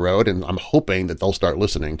beast on the road, and I'm hoping that they'll start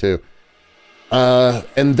listening too.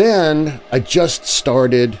 And then I just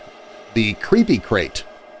started the Creepy Crate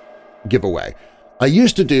giveaway. I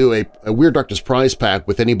used to do a Weird Darkness prize pack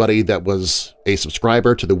with anybody that was a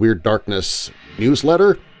subscriber to the Weird Darkness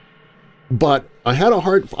newsletter, but I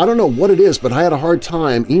don't know what it is, but I had a hard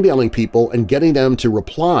time emailing people and getting them to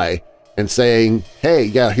reply and saying, hey,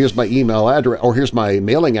 yeah, here's my email address or here's my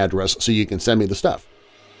mailing address so you can send me the stuff.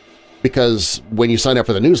 Because when you sign up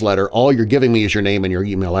for the newsletter, all you're giving me is your name and your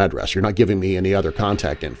email address. You're not giving me any other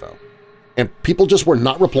contact info. And people just were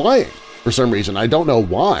not replying for some reason. I don't know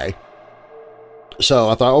why. So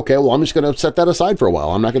I thought, okay, well, I'm just going to set that aside for a while.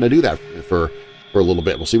 I'm not going to do that for a little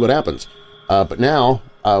bit. We'll see what happens. But now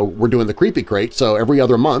we're doing the Creepy Crate, so every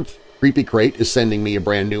other month, Creepy Crate is sending me a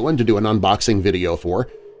brand new one to do an unboxing video for.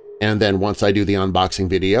 And then once I do the unboxing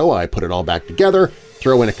video, I put it all back together,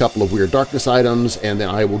 throw in a couple of Weird Darkness items, and then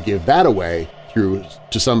I will give that away to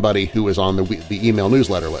somebody who is on the email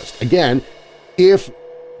newsletter list. Again, if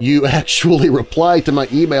you actually reply to my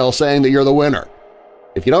email saying that you're the winner.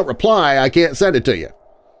 If you don't reply, I can't send it to you.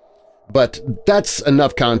 But that's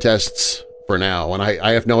enough contests for now, and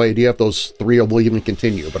I have no idea if those 3 will even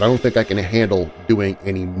continue, but I don't think I can handle doing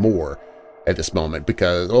any more at this moment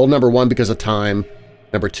because, well, number 1, because of time,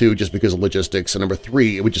 number 2, just because of logistics, and number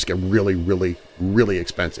 3, it would just get really, really, really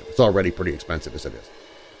expensive. It's already pretty expensive as it is.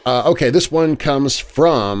 Okay, this one comes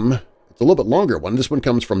from, it's a little bit longer one. This one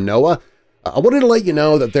comes from Noah. I wanted to let you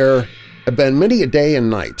know that there have been many a day and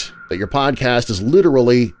night that your podcast has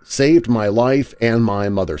literally saved my life and my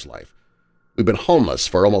mother's life. We've been homeless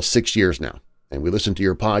for almost 6 years now, and we listen to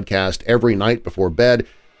your podcast every night before bed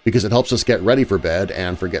because it helps us get ready for bed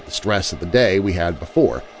and forget the stress of the day we had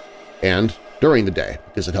before, and during the day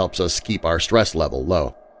because it helps us keep our stress level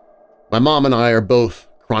low. My mom and I are both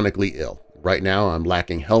chronically ill. Right now I'm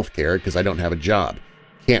lacking health care because I don't have a job,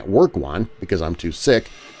 can't work one because I'm too sick,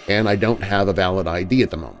 and I don't have a valid ID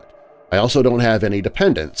at the moment. I also don't have any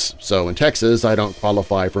dependents, so in Texas I don't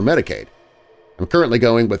qualify for Medicaid. I'm currently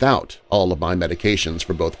going without all of my medications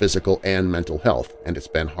for both physical and mental health, and it's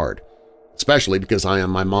been hard, especially because I am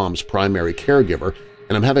my mom's primary caregiver,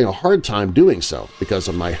 and I'm having a hard time doing so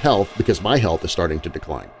because my health is starting to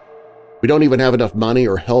decline. We don't even have enough money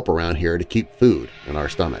or help around here to keep food in our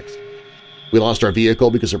stomachs. We lost our vehicle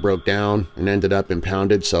because it broke down and ended up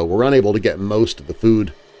impounded, so we're unable to get most of the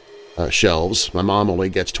food shelves. My mom only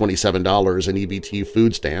gets $27 in EBT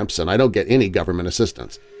food stamps, and I don't get any government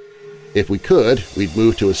assistance. If we could, we'd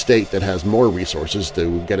move to a state that has more resources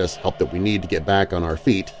to get us help that we need to get back on our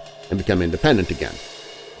feet and become independent again.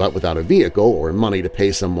 But without a vehicle or money to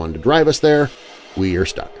pay someone to drive us there, we are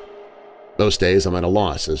stuck. Most days I'm at a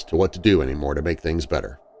loss as to what to do anymore to make things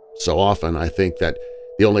better. So often I think that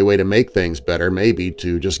the only way to make things better may be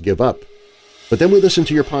to just give up. But then we listen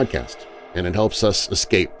to your podcast, and it helps us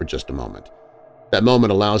escape for just a moment. That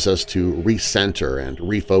moment allows us to recenter and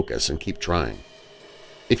refocus and keep trying.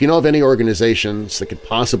 If you know of any organizations that could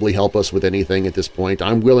possibly help us with anything at this point,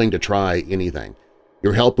 I'm willing to try anything.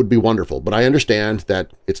 Your help would be wonderful, but I understand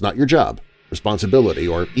that it's not your job, responsibility,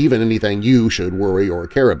 or even anything you should worry or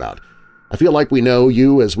care about. I feel like we know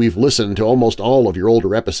you as we've listened to almost all of your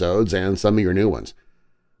older episodes and some of your new ones.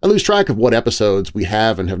 I lose track of what episodes we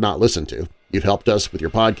have and have not listened to. You've helped us with your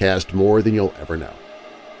podcast more than you'll ever know.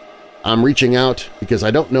 I'm reaching out because I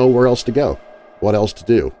don't know where else to go, what else to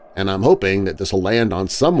do, and I'm hoping that this will land on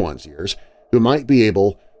someone's ears who might be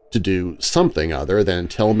able to do something other than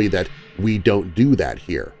tell me that we don't do that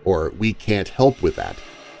here, or we can't help with that,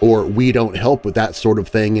 or we don't help with that sort of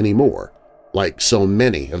thing anymore, like so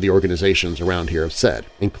many of the organizations around here have said,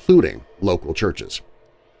 including local churches.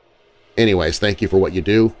 Anyways, thank you for what you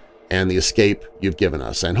do and the escape you've given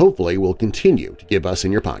us, and hopefully will continue to give us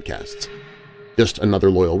in your podcasts. Just another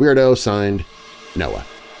loyal weirdo, signed, Noah.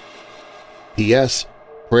 P.S.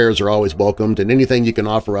 Prayers are always welcomed, and anything you can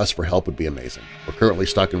offer us for help would be amazing. We're currently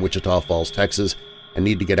stuck in Wichita Falls, Texas, and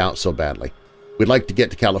need to get out so badly. We'd like to get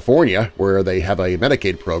to California, where they have a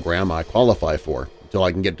Medicaid program I qualify for until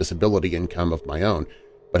I can get disability income of my own,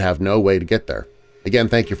 but have no way to get there. Again,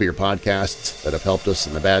 thank you for your podcasts that have helped us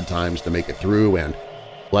in the bad times to make it through and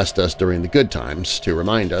blessed us during the good times to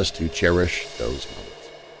remind us to cherish those moments.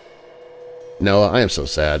 Noah, I am so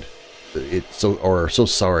sad. So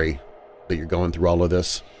sorry that you're going through all of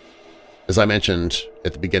this. As I mentioned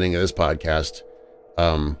at the beginning of this podcast,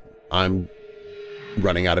 I'm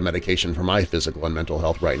running out of medication for my physical and mental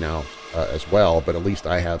health right now as well, but at least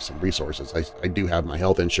I have some resources. I do have my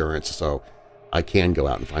health insurance, so I can go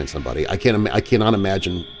out and find somebody. I cannot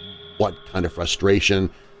imagine what kind of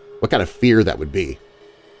frustration, what kind of fear that would be.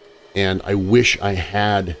 And I wish I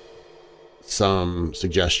had some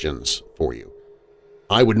suggestions for you.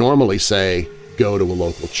 I would normally say go to a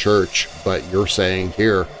local church, but you're saying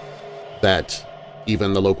here that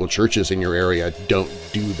even the local churches in your area don't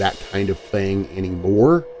do that kind of thing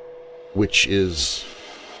anymore, which is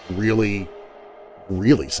really,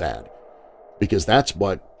 really sad, because that's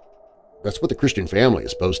what the Christian family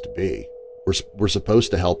is supposed to be. We're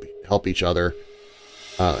supposed to help each other,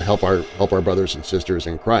 help our brothers and sisters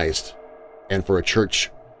in Christ, and for a church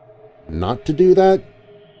not to do that,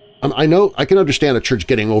 I know I can understand a church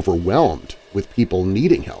getting overwhelmed with people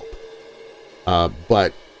needing help,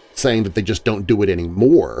 but saying that they just don't do it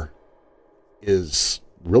anymore is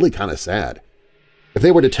really kind of sad. If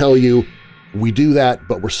they were to tell you, we do that,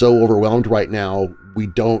 but we're so overwhelmed right now, we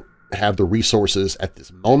don't have the resources at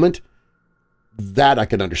this moment, that I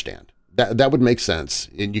can understand. That would make sense,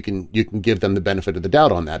 and you can give them the benefit of the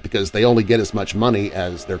doubt on that because they only get as much money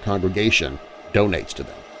as their congregation donates to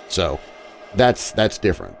them. So that's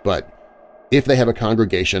different. But if they have a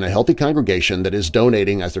congregation, a healthy congregation that is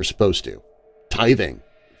donating as they're supposed to, tithing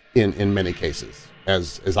in many cases,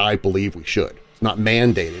 as I believe we should. It's not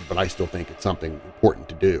mandated, but I still think it's something important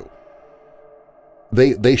to do.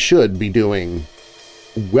 They should be doing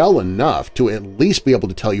well enough to at least be able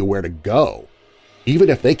to tell you where to go. Even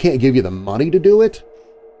if they can't give you the money to do it,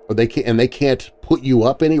 or they can't put you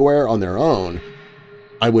up anywhere on their own,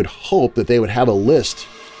 I would hope that they would have a list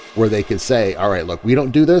where they could say, all right, look, we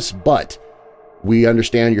don't do this, but we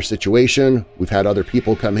understand your situation. We've had other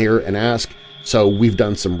people come here and ask, so we've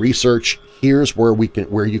done some research. Here's where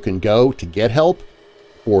you can go to get help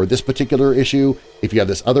for this particular issue. If you have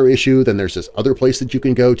this other issue, then there's this other place that you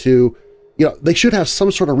can go to. You know, they should have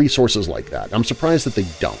some sort of resources like that. I'm surprised that they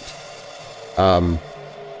don't.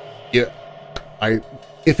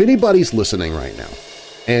 If anybody's listening right now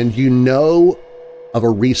and you know of a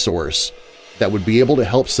resource that would be able to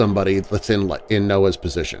help somebody that's in Noah's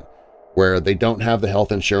position, where they don't have the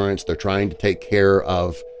health insurance, they're trying to take care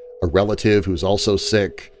of a relative who's also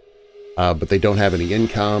sick, but they don't have any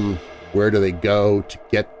income, where do they go to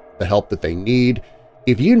get the help that they need?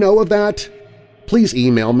 If you know of that, please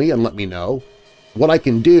email me and let me know. What I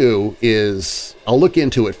can do is I'll look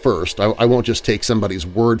into it first. I won't just take somebody's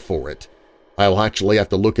word for it. I'll actually have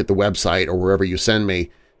to look at the website or wherever you send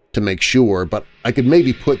me to make sure, but I could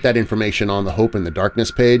maybe put that information on the Hope in the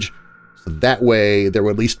Darkness page, so that way there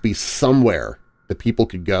would at least be somewhere that people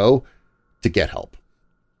could go to get help.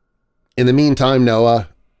 In the meantime, Noah,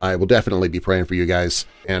 I will definitely be praying for you guys,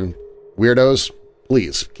 and weirdos,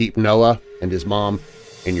 please keep Noah and his mom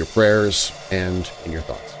in your prayers and in your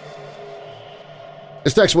thoughts.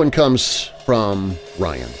 This next one comes from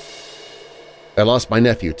Ryan. I lost my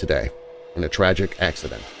nephew today in a tragic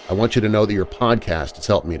accident. I want you to know that your podcast has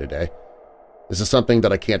helped me today. This is something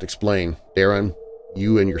that I can't explain. Darren,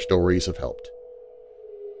 you and your stories have helped.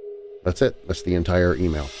 That's it. That's the entire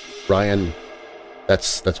email. Ryan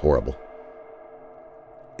That's horrible.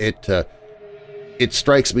 It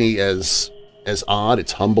strikes me as odd,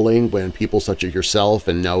 it's humbling when people such as yourself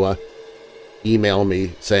and Noah email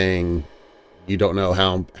me saying you don't know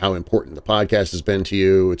how important the podcast has been to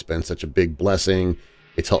you. It's been such a big blessing.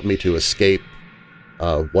 It's helped me to escape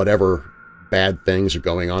whatever bad things are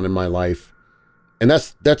going on in my life. And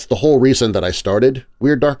that's the whole reason that I started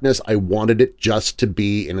Weird Darkness. I wanted it just to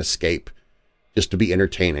be an escape, just to be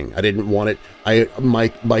entertaining. I didn't want it.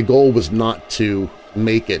 My goal was not to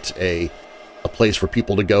make it a place for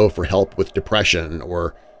people to go for help with depression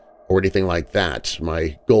or anything like that.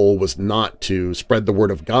 My goal was not to spread the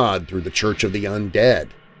word of God through the Church of the Undead.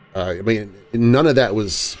 I mean, none of that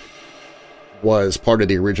was part of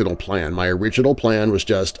the original plan. My original plan was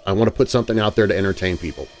just, I want to put something out there to entertain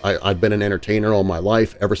people. I've been an entertainer all my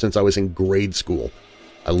life, ever since I was in grade school.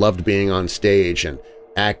 I loved being on stage and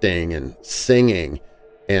acting and singing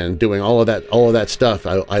and doing all of that stuff.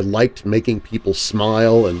 I liked making people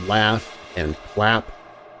smile and laugh and clap.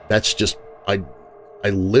 That's just, I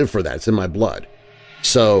live for that. It's in my blood.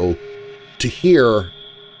 So to hear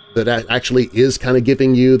that actually is kind of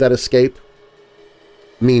giving you that escape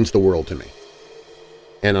means the world to me.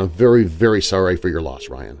 And I'm very, very sorry for your loss,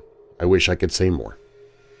 Ryan. I wish I could say more.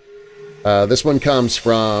 This one comes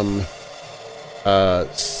from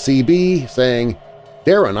CB saying,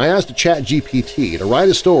 Darren, I asked ChatGPT to write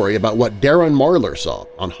a story about what Darren Marlar saw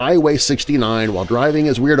on Highway 69 while driving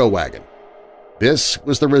his weirdo wagon. This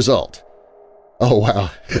was the result. Oh, wow.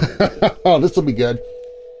 Oh, this will be good.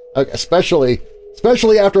 Okay, especially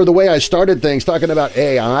after the way I started things talking about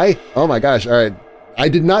AI. Oh my gosh, all right. I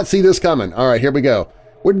did not see this coming. All right, here we go.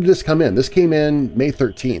 Where did this come in? This came in May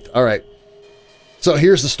 13th. All right. So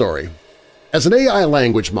here's the story. As an AI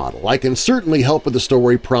language model, I can certainly help with the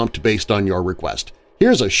story prompt based on your request.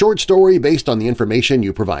 Here's a short story based on the information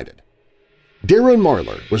you provided. Darren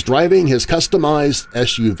Marlar was driving his customized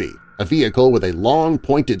SUV, a vehicle with a long,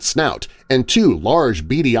 pointed snout and two large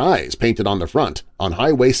beady eyes painted on the front, on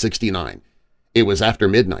Highway 69. It was after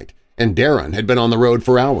midnight, and Darren had been on the road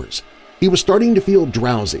for hours. He was starting to feel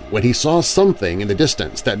drowsy when he saw something in the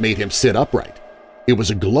distance that made him sit upright. It was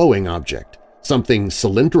a glowing object, something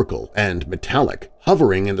cylindrical and metallic,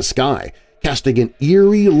 hovering in the sky, casting an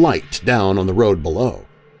eerie light down on the road below.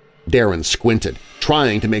 Darren squinted,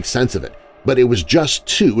 trying to make sense of it, but it was just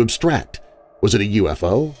too abstract. Was it a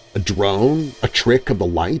UFO? A drone? A trick of the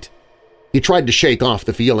light? He tried to shake off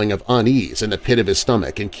the feeling of unease in the pit of his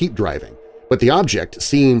stomach and keep driving, but the object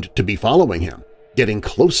seemed to be following him, getting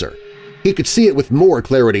closer. He could see it with more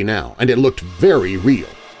clarity now, and it looked very real.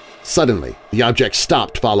 Suddenly, the object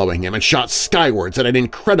stopped following him and shot skywards at an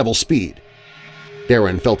incredible speed.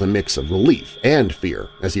 Darren felt a mix of relief and fear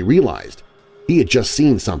as he realized he had just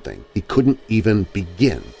seen something he couldn't even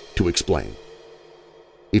begin to explain.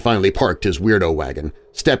 He finally parked his weirdo wagon,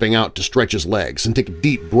 stepping out to stretch his legs and take a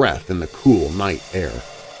deep breath in the cool night air.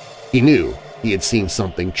 He knew he had seen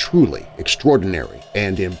something truly extraordinary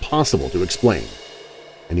and impossible to explain,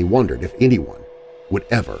 and he wondered if anyone would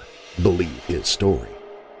ever believe his story.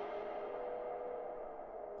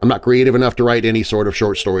 I'm not creative enough to write any sort of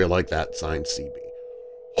short story like that, signed CB.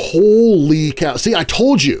 Holy cow. See, I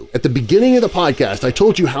told you at the beginning of the podcast, I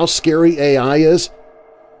told you how scary AI is.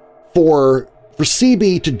 For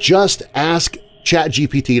CB to just ask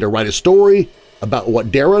ChatGPT to write a story about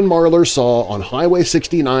what Darren Marlar saw on Highway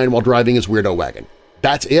 69 while driving his weirdo wagon.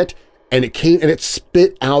 That's it, and it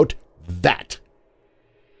spit out that.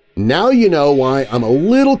 Now you know why I'm a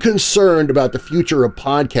little concerned about the future of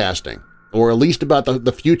podcasting, or at least about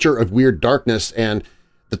the future of Weird Darkness and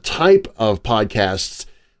the type of podcasts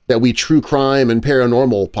that we true crime and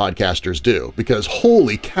paranormal podcasters do, because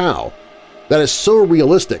holy cow, that is so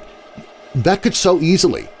realistic. That could so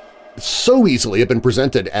easily have been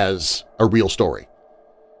presented as a real story.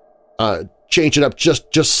 Change it up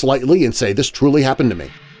just slightly and say, this truly happened to me.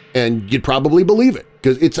 And you'd probably believe it,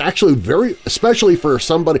 because it's actually especially for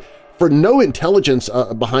somebody, for no intelligence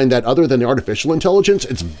behind that other than the artificial intelligence,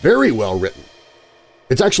 it's very well written.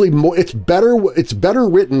 It's actually it's better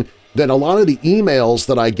written than a lot of the emails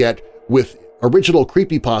that I get with original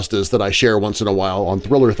creepypastas that I share once in a while on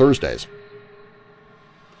Thriller Thursdays.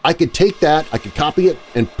 I could take that, I could copy it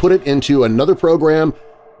and put it into another program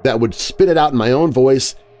that would spit it out in my own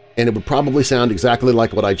voice, and it would probably sound exactly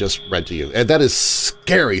like what I just read to you. And that is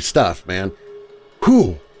scary stuff, man.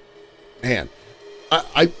 Whew. Man.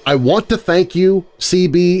 I want to thank you,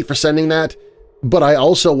 CB, for sending that, but I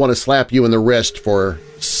also want to slap you in the wrist for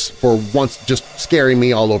once just scaring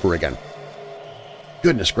me all over again.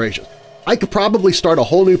 Goodness gracious. I could probably start a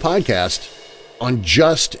whole new podcast on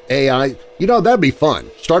just AI. You know, that'd be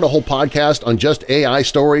fun. Start a whole podcast on just AI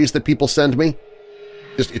stories that people send me.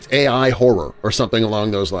 Just it's AI horror or something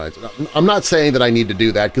along those lines. I'm not saying that I need to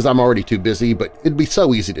do that because I'm already too busy, but it'd be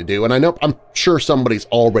so easy to do. And I'm sure somebody's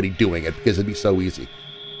already doing it because it'd be so easy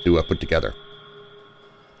to put together.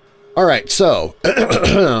 All right, so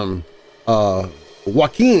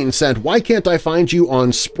Joaquin said, "Why can't I find you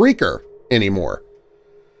on Spreaker anymore?"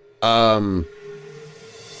 I'm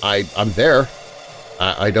there.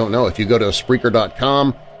 I don't know. If you go to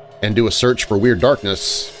Spreaker.com and do a search for Weird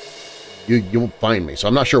Darkness, you'll find me. So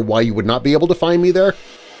I'm not sure why you would not be able to find me there.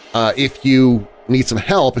 If you need some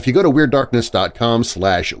help, if you go to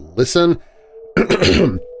WeirdDarkness.com/listen,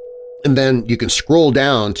 and then you can scroll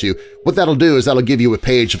down to – what that'll do is that'll give you a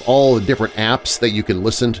page of all the different apps that you can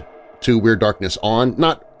listen to Weird Darkness on.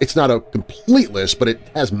 It's not a complete list, but it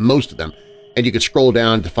has most of them. And you can scroll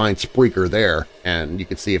down to find Spreaker there, and you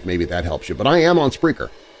can see if maybe that helps you. But I am on Spreaker.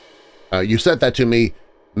 You sent that to me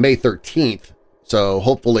May 13th, so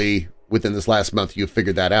hopefully within this last month you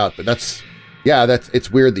figured that out. But it's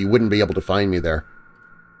weird that you wouldn't be able to find me there.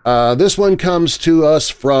 This one comes to us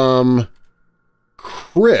from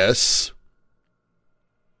Chris.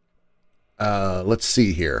 Let's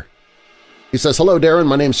see here. He says, "Hello, Darren.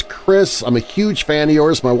 My name's Chris. I'm a huge fan of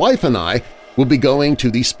yours. My wife and I will be going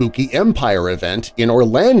to the Spooky Empire event in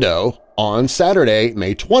Orlando on Saturday,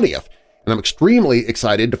 May 20th, and I'm extremely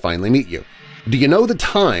excited to finally meet you. Do you know the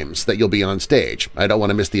times that you'll be on stage? I don't want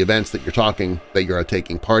to miss the events that you're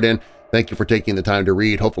taking part in. Thank you for taking the time to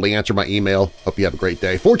read. Hopefully answer my email. Hope you have a great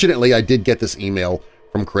day." Fortunately, I did get this email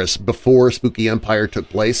from Chris before Spooky Empire took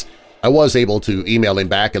place. I was able to email him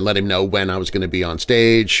back and let him know when I was going to be on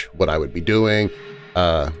stage, what I would be doing,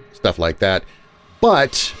 stuff like that.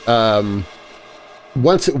 But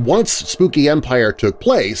once Spooky Empire took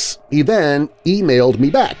place, he then emailed me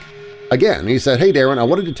back. Again, he said, "Hey Darren, I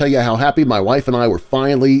wanted to tell you how happy my wife and I were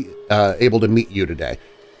finally able to meet you today.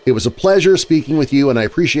 It was a pleasure speaking with you, and I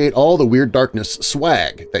appreciate all the Weird Darkness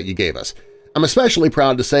swag that you gave us. I'm especially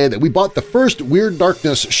proud to say that we bought the first Weird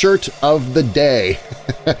Darkness shirt of the day."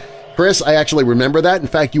 Chris, I actually remember that. In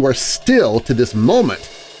fact, you are still, to this moment,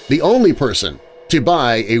 the only person to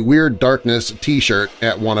buy a Weird Darkness t-shirt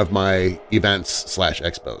at one of my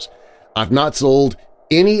events/expos. I've not sold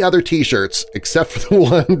any other t-shirts except for the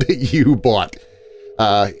one that you bought.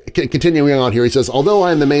 Continuing on here, he says, "Although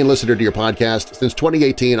I am the main listener to your podcast, since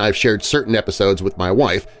 2018 I've shared certain episodes with my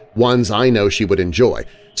wife, ones I know she would enjoy.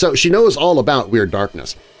 So she knows all about Weird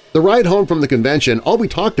Darkness. The ride home from the convention, all we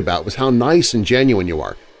talked about was how nice and genuine you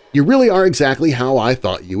are. You really are exactly how I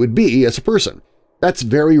thought you would be as a person. That's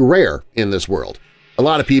very rare in this world. A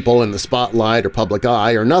lot of people in the spotlight or public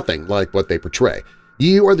eye are nothing like what they portray.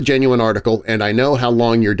 You are the genuine article, and I know how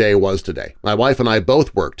long your day was today. My wife and I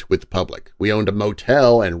both worked with the public. We owned a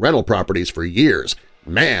motel and rental properties for years.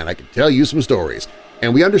 Man, I could tell you some stories.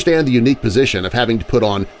 And we understand the unique position of having to put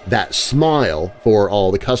on that smile for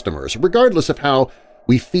all the customers, regardless of how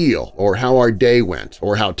we feel or how our day went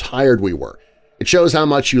or how tired we were. It shows how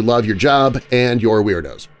much you love your job and your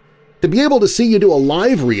weirdos. To be able to see you do a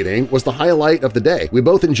live reading was the highlight of the day. We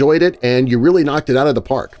both enjoyed it, and you really knocked it out of the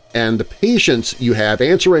park. And the patience you have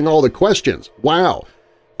answering all the questions, wow!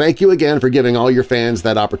 Thank you again for giving all your fans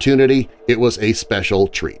that opportunity. It was a special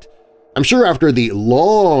treat. I'm sure after the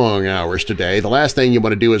long hours today, the last thing you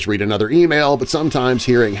want to do is read another email, but sometimes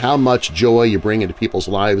hearing how much joy you bring into people's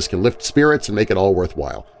lives can lift spirits and make it all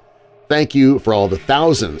worthwhile. Thank you for all the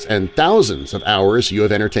thousands and thousands of hours you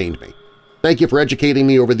have entertained me. Thank you for educating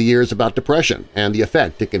me over the years about depression and the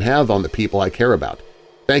effect it can have on the people I care about.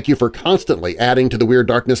 Thank you for constantly adding to the Weird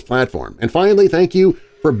Darkness platform. And finally, thank you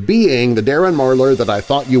for being the Darren Marlar that I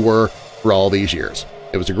thought you were for all these years.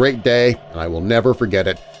 It was a great day, and I will never forget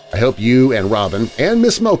it. I hope you and Robin and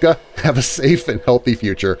Miss Mocha have a safe and healthy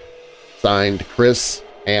future." Signed, Chris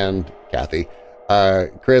and Kathy.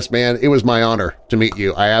 Chris, man, it was my honor to meet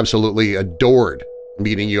you. I absolutely adored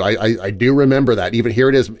meeting you. I do remember that. Even here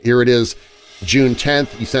it is, June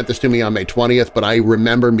 10th. You sent this to me on May 20th, but I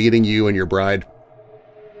remember meeting you and your bride.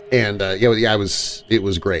 And it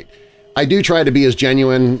was great. I do try to be as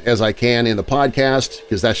genuine as I can in the podcast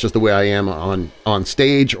because that's just the way I am on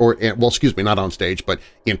stage not on stage, but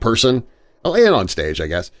in person. Oh, and on stage, I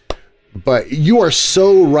guess. But you are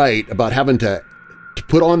so right about having to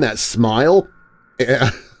put on that smile.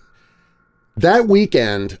 That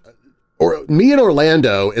weekend, or me in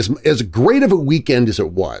Orlando, as great of a weekend as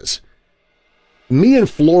it was, me and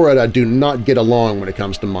Florida do not get along when it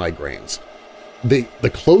comes to migraines.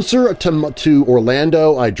 The closer to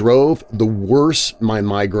Orlando I drove, the worse my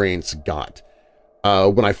migraines got.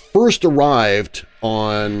 When I first arrived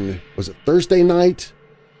on, was it Thursday night?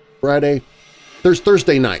 Friday?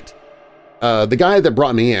 Thursday night. The guy that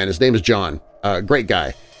brought me in, his name is John, great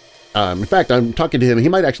guy. In fact, I'm talking to him. He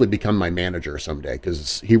might actually become my manager someday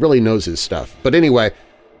because he really knows his stuff. But anyway,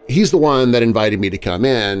 he's the one that invited me to come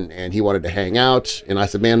in, and he wanted to hang out. And I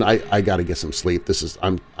said, man, I got to get some sleep.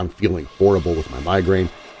 I'm feeling horrible with my migraine,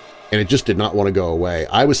 and it just did not want to go away.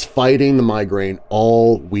 I was fighting the migraine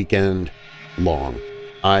all weekend long.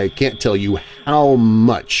 I can't tell you how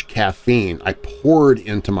much caffeine I poured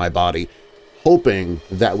into my body, hoping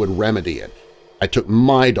that would remedy it. I took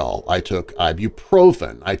Midol, I took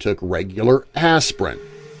ibuprofen, I took regular aspirin.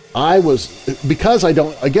 Because I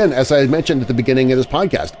don't, again, as I mentioned at the beginning of this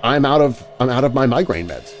podcast, I'm out of my migraine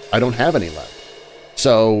meds. I don't have any left.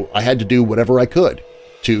 So I had to do whatever I could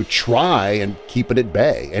to try and keep it at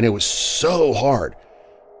bay, and it was so hard.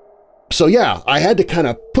 So yeah, I had to kind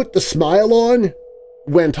of put the smile on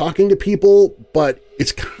when talking to people, but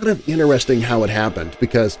it's kind of interesting how it happened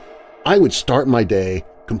because I would start my day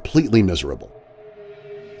completely miserable.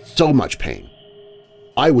 So much pain.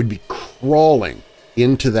 I would be crawling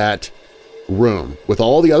into that room with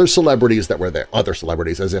all the other celebrities that were there, other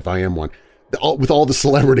celebrities as if I am one, with all the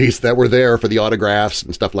celebrities that were there for the autographs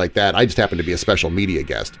and stuff like that. I just happened to be a special media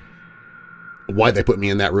guest. Why they put me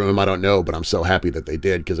in that room, I don't know, but I'm so happy that they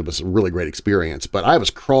did because it was a really great experience. But I was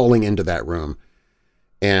crawling into that room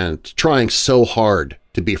and trying so hard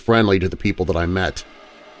to be friendly to the people that I met.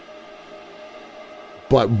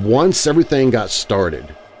 But once everything got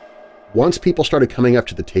started, once people started coming up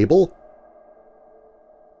to the table,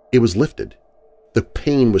 it was lifted. The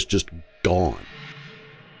pain was just gone.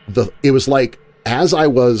 It was like as I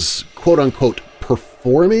was quote-unquote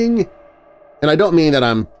performing, and I don't mean that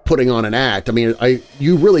I'm putting on an act. I mean,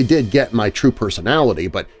 you really did get my true personality,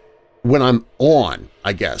 but when I'm on,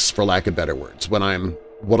 I guess, for lack of better words, when I'm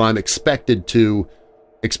what I'm expected to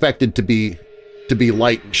be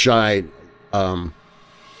light and shine,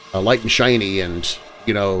 light and shiny, and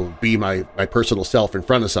be my personal self in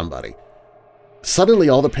front of somebody. Suddenly,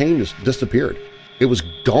 all the pain just disappeared. It was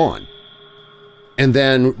gone. And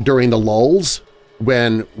then during the lulls,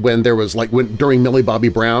 when there was during Millie Bobby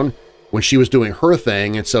Brown, when she was doing her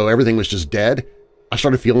thing, and so everything was just dead, I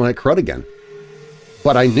started feeling like crud again.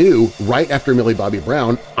 But I knew right after Millie Bobby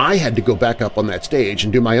Brown, I had to go back up on that stage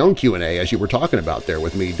and do my own Q&A, as you were talking about there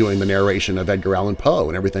with me doing the narration of Edgar Allan Poe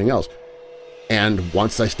and everything else. And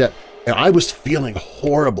once I was feeling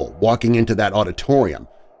horrible walking into that auditorium,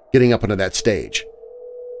 getting up onto that stage.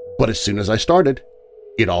 But as soon as I started,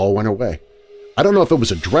 it all went away. I don't know if it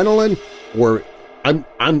was adrenaline or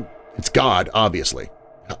it's God, obviously.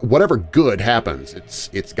 Whatever good happens,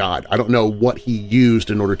 it's God. I don't know what he used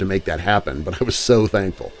in order to make that happen, but I was so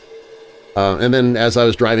thankful. And then as I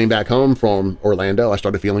was driving back home from Orlando, I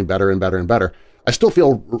started feeling better and better and better. I still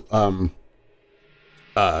feel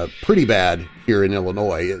pretty bad here in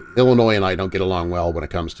Illinois. Illinois and I don't get along well when it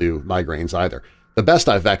comes to migraines either. The best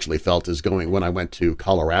I've actually felt is when I went to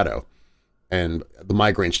Colorado, and the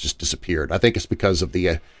migraines just disappeared. I think it's because of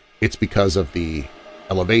the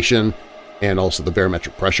elevation and also the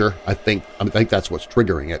barometric pressure. I think that's what's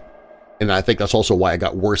triggering it. And I think that's also why I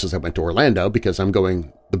got worse as I went to Orlando, because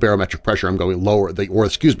the barometric pressure, I'm going lower,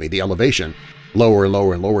 the elevation, lower and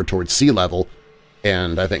lower and lower towards sea level.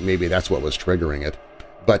 And I think maybe that's what was triggering it.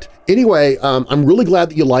 But anyway, I'm really glad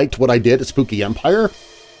that you liked what I did at Spooky Empire.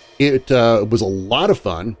 It was a lot of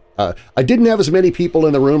fun. I didn't have as many people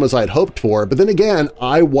in the room as I'd hoped for, but then again,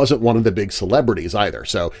 I wasn't one of the big celebrities either,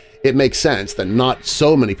 so it makes sense that not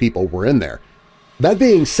so many people were in there. That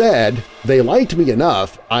being said, they liked me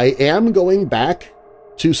enough. I am going back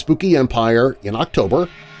to Spooky Empire in October,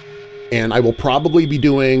 and I will probably be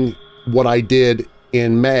doing what I did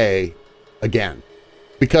in May again.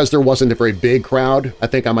 Because there wasn't a very big crowd, I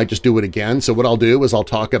think I might just do it again. So what I'll do is I'll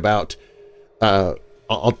talk about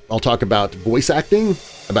I'll talk about voice acting,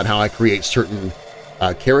 about how I create certain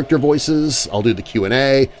character voices. I'll do the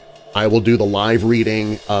Q&A. I will do the live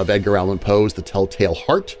reading of Edgar Allan Poe's The Telltale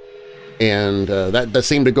Heart, and that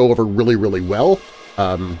seemed to go over really, really well.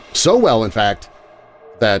 So well, in fact,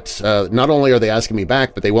 that not only are they asking me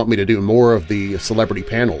back, but they want me to do more of the celebrity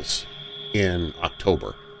panels in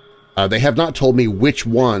October. They have not told me which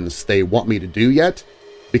ones they want me to do yet,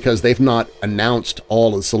 because they've not announced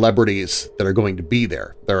all of the celebrities that are going to be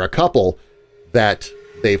there. There are a couple that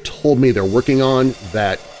they've told me they're working on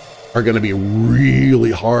that are going to be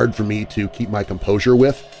really hard for me to keep my composure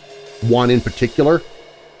with. One in particular,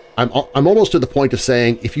 I'm almost to the point of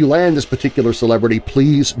saying, if you land this particular celebrity,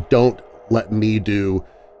 please don't let me do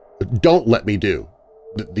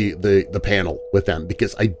the panel with them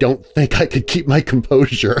because I don't think I could keep my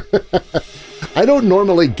composure. I don't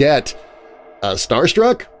normally get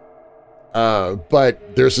starstruck,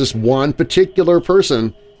 but there's this one particular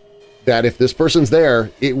person that if this person's there,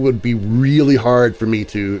 it would be really hard for me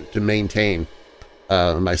to maintain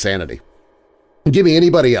my sanity. Give me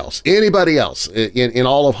anybody else in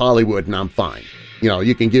all of Hollywood and I'm fine. You know,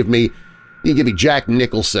 you can give me Jack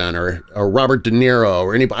Nicholson or Robert De Niro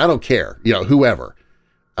or anybody, I don't care, you know, whoever.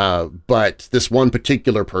 But this one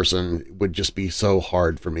particular person would just be so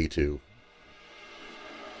hard for me to,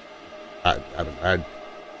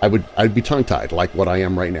 I'd be tongue-tied like what I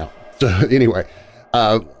am right now. So anyway,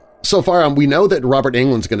 so far we know that Robert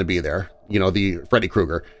Englund's going to be there, you know, the Freddy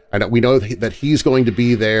Krueger. We know that he's going to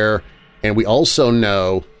be there, and we also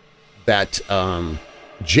know that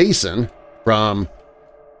Jason from,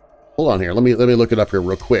 hold on here, let me look it up here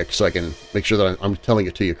real quick so I can make sure that I'm telling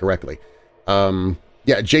it to you correctly.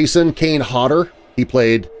 Yeah, Jason Kane Hodder, he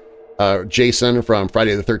played Jason from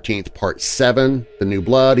Friday the 13th Part 7, The New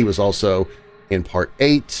Blood. He was also in Part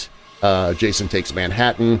 8, Jason Takes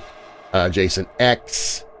Manhattan, Jason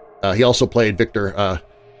X. He also played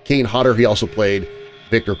Kane Hodder, he also played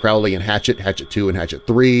Victor Crowley in Hatchet 2 and Hatchet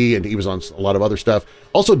 3, and he was on a lot of other stuff.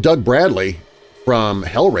 Also, Doug Bradley from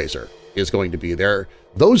Hellraiser is going to be there.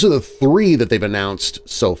 Those are the three that they've announced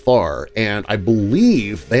so far, and I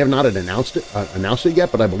believe they have not announced it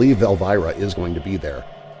yet, but I believe Elvira is going to be there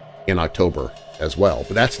in October as well,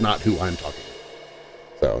 but that's not who I'm talking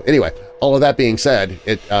about. So anyway, all of that being said,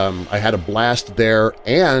 I had a blast there,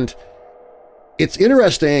 and it's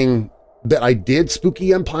interesting that I did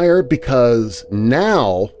Spooky Empire because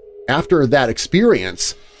now, after that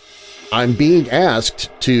experience, I'm being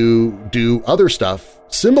asked to do other stuff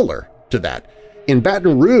similar to that. In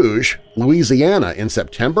Baton Rouge, Louisiana in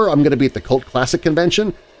September, I'm going to be at the Cult Classic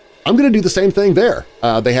Convention. I'm going to do the same thing there.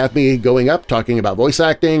 They have me going up talking about voice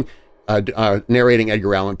acting, narrating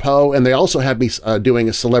Edgar Allan Poe, and they also have me doing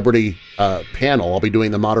a celebrity panel. I'll be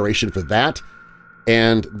doing the moderation for that.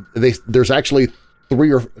 And there's actually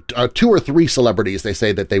two or three celebrities they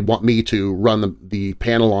say that they want me to run the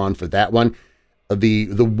panel on for that one. The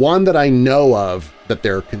one that I know of that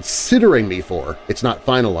they're considering me for, it's not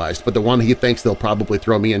finalized, but the one he thinks they'll probably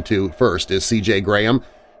throw me into first is C.J. Graham,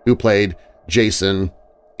 who played Jason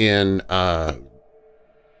in Friday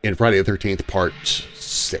the 13th Part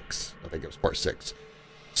 6. I think it was Part 6.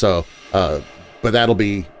 So, but that'll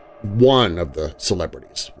be one of the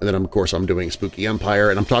celebrities. And then, of course, I'm doing Spooky Empire,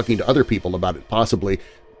 and I'm talking to other people about it, possibly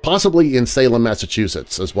in Salem,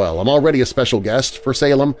 Massachusetts as well. I'm already a special guest for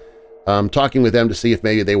Salem. I'm talking with them to see if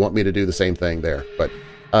maybe they want me to do the same thing there. But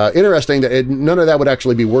interesting that none of that would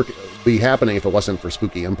actually be happening if it wasn't for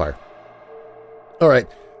Spooky Empire. All right,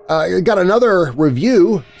 got another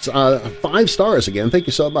review, 5 stars again. Thank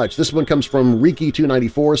you so much. This one comes from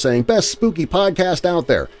Riki294 saying, "Best spooky podcast out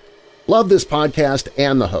there. Love this podcast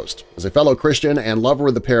and the host. As a fellow Christian and lover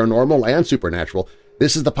of the paranormal and supernatural,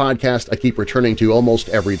 this is the podcast I keep returning to almost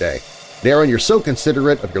every day. Darren, you're so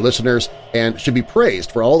considerate of your listeners and should be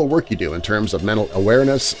praised for all the work you do in terms of mental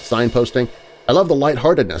awareness, signposting. I love the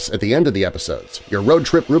lightheartedness at the end of the episodes, your road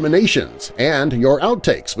trip ruminations, and your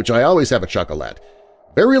outtakes, which I always have a chuckle at.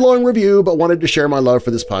 Very long review, but wanted to share my love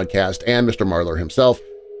for this podcast and Mr. Marlar himself.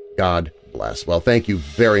 God bless." Well, thank you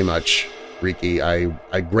very much, Riki.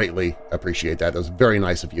 I greatly appreciate that. That was very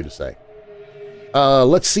nice of you to say.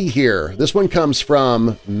 Let's see here. This one comes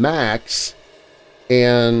from Max,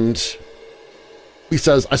 and he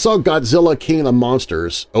says, "I saw Godzilla King of the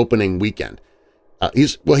Monsters opening weekend."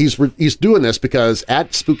 He's doing this because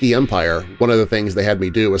at Spooky Empire, one of the things they had me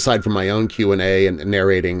do, aside from my own Q&A and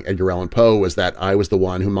narrating Edgar Allan Poe, was that I was the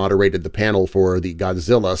one who moderated the panel for the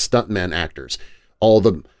Godzilla stuntmen actors, all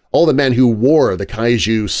the men who wore the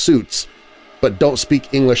kaiju suits but don't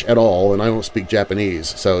speak English at all, and I don't speak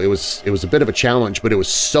Japanese. So it was a bit of a challenge, but it was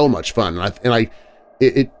so much fun,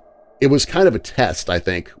 It was kind of a test, I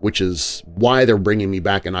think, which is why they're bringing me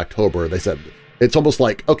back in October. They said it's almost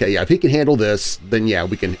like, okay, yeah, if he can handle this, then yeah,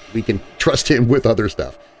 we can trust him with other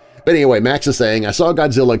stuff. But anyway, Max is saying, "I saw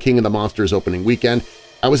Godzilla King of the Monsters opening weekend.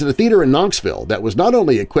 I was at a theater in Knoxville that was not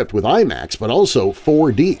only equipped with IMAX, but also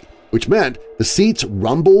 4D, which meant the seats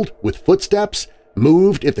rumbled with footsteps,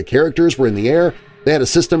 moved if the characters were in the air. They had a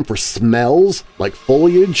system for smells like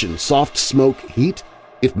foliage and soft smoke heat.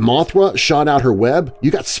 If Mothra shot out her web,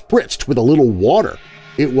 you got spritzed with a little water.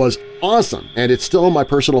 It was awesome, and it's still my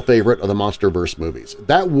personal favorite of the MonsterVerse movies."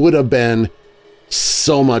 That would have been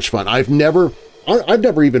so much fun. I've never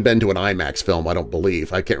even been to an IMAX film, I don't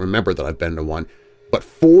believe. I can't remember that I've been to one. But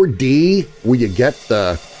 4D, where you get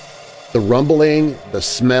the the rumbling, the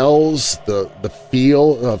smells, the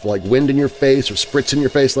feel of like wind in your face or spritz in your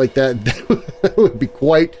face like that, that would be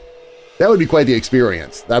quite the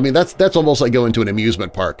experience. I mean, that's almost like going to an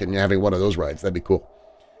amusement park and having one of those rides. That'd be cool.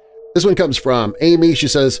 This one comes from Amy. She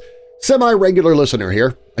says, semi-regular listener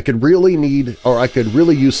here. I could really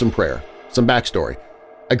use some prayer, some backstory.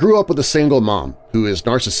 I grew up with a single mom who is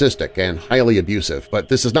narcissistic and highly abusive, but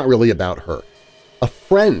this is not really about her. A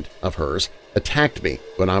friend of hers attacked me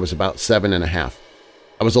when I was about 7.5.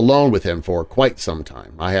 I was alone with him for quite some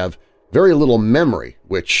time. I have very little memory,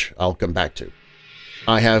 which I'll come back to.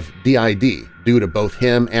 I have DID due to both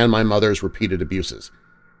him and my mother's repeated abuses.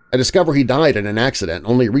 I discover he died in an accident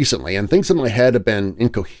only recently, and things in my head have been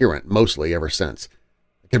incoherent mostly ever since.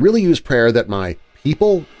 I could really use prayer that my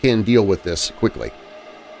people can deal with this quickly.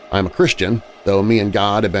 I'm a Christian, though me and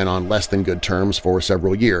God have been on less than good terms for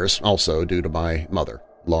several years, also due to my mother.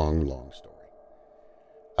 Long, long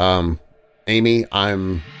story. Amy, I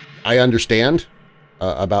understand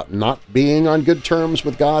about not being on good terms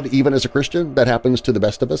with God, even as a Christian. That happens to the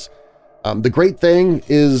best of us. The great thing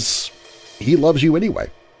is He loves you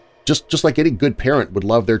anyway. Just like any good parent would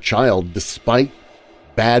love their child despite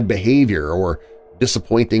bad behavior or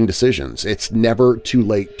disappointing decisions. It's never too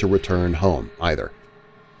late to return home either.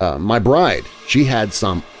 My bride, she had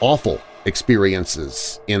some awful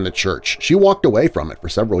experiences in the church. She walked away from it for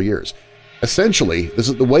several years. Essentially, this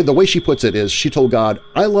is the way she puts it is she told God,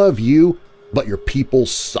 I love you, but your people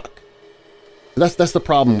suck. That's the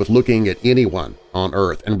problem with looking at anyone on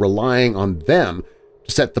earth and relying on them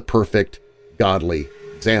to set the perfect, godly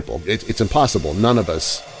example. It's impossible. None of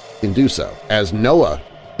us can do so. As Noah,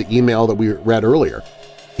 the email that we read earlier,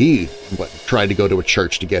 he tried to go to a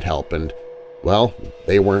church to get help, and well,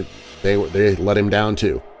 they let him down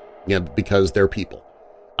too, because they're people.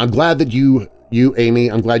 I'm glad that you,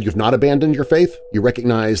 Amy, I'm glad you've not abandoned your faith. You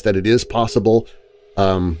recognize that it is possible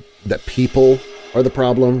that people are the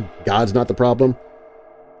problem, God's not the problem.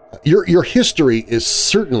 Your history is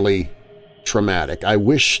certainly traumatic. I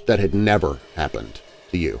wish that had never happened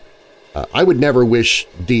to you. I would never wish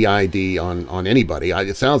DID on anybody.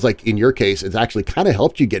 It sounds like in your case, it's actually kind of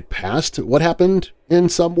helped you get past what happened in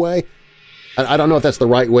some way. I don't know if that's the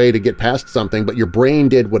right way to get past something, but your brain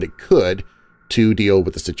did what it could to deal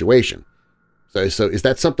with the situation. So is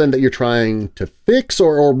that something that you're trying to fix,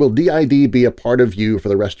 or will DID be a part of you for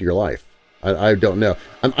the rest of your life? I don't know.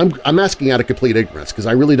 I'm asking out of complete ignorance because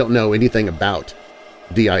I really don't know anything about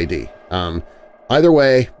DID. Either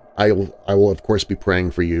way, I will of course be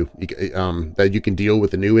praying for you that you can deal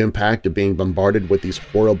with the new impact of being bombarded with these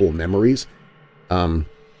horrible memories.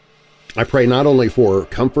 I pray not only for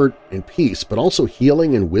comfort and peace, but also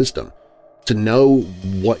healing and wisdom to know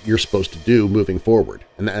what you're supposed to do moving forward.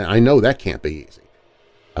 And I know that can't be easy.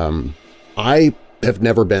 I have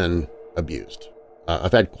never been abused.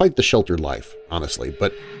 I've had quite the sheltered life, honestly,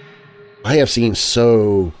 but I have seen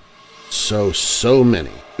so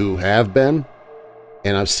many who have been,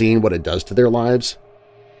 and I've seen what it does to their lives.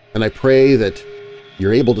 And I pray that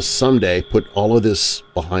you're able to someday put all of this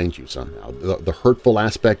behind you somehow, the hurtful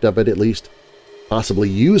aspect of it at least, possibly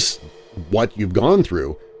use what you've gone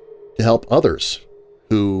through to help others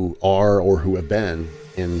who are or who have been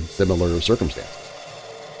in similar circumstances.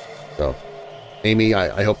 So, Amy,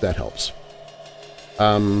 I hope that helps.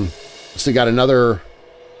 So we got another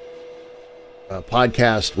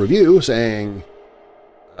podcast review saying,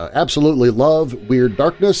 absolutely love Weird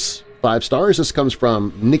Darkness, 5 stars. This comes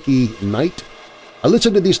from Nikki Knight. I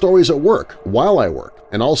listen to these stories at work, while I work,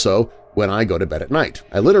 and also when I go to bed at night.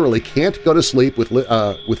 I literally can't go to sleep with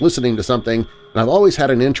listening to something, and I've always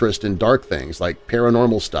had an interest in dark things like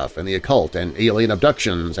paranormal stuff and the occult and alien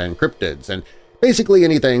abductions and cryptids and basically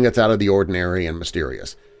anything that's out of the ordinary and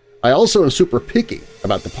mysterious. I also am super picky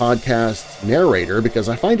about the podcast's narrator because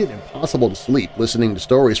I find it impossible to sleep listening to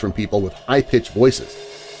stories from people with high-pitched voices.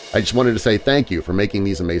 I just wanted to say thank you for making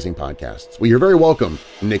these amazing podcasts. Well, you're very welcome,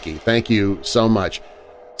 Nikki. Thank you so much.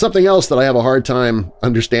 Something else that I have a hard time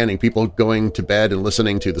understanding, people going to bed and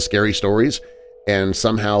listening to the scary stories and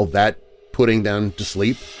somehow that putting them to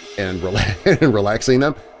sleep and relaxing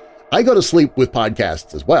them. I go to sleep with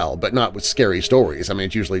podcasts as well, but not with scary stories. I mean,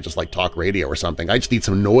 it's usually just like talk radio or something. I just need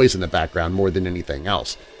some noise in the background more than anything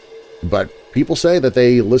else. But people say that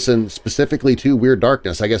they listen specifically to Weird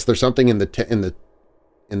Darkness. I guess there's something in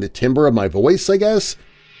the timbre of my voice, I guess.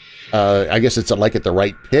 I guess it's like at the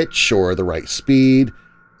right pitch or the right speed,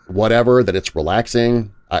 whatever, that it's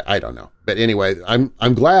relaxing. I don't know. But anyway,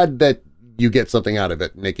 I'm glad that you get something out of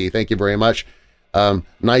it, Nikki. Thank you very much.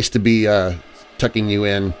 Nice to be tucking you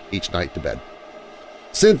in each night to bed.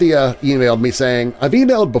 Cynthia emailed me saying, I've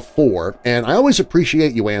emailed before and I always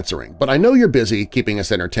appreciate you answering, but I know you're busy keeping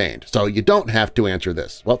us entertained, so you don't have to answer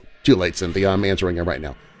this. Well, too late, Cynthia. I'm answering it right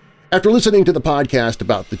now. After listening to the podcast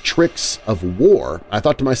about the tricks of war, I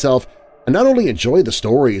thought to myself, I not only enjoy the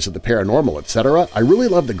stories of the paranormal, etc., I really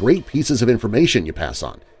love the great pieces of information you pass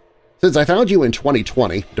on. Since I found you in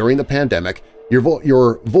 2020 during the pandemic,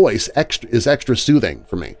 your voice is extra soothing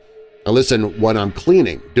for me. I listen when I'm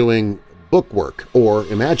cleaning, doing bookwork, or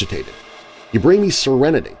am agitated. You bring me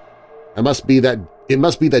serenity. It must be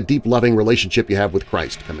that deep, loving relationship you have with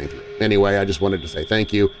Christ coming through. Anyway, I just wanted to say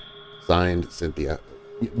thank you. Signed, Cynthia.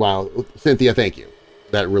 Wow, Cynthia, thank you.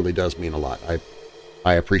 That really does mean a lot.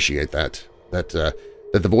 I appreciate that. That the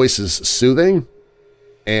voice is soothing,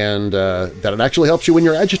 and that it actually helps you when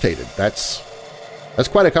you're agitated. That's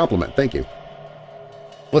quite a compliment. Thank you.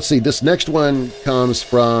 Let's see. This next one comes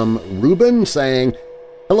from Ruben saying,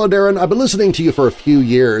 Hello, Darren. I've been listening to you for a few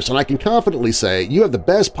years, and I can confidently say you have the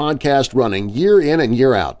best podcast running year in and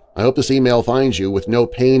year out. I hope this email finds you with no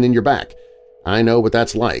pain in your back. I know what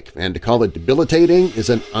that's like, and to call it debilitating is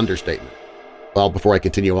an understatement. Well, before I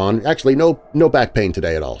continue on, actually no back pain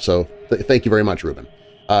today at all, so thank you very much, Ruben.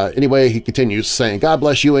 Anyway, he continues saying, God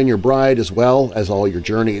bless you and your bride as well as all your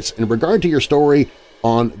journeys. In regard to your story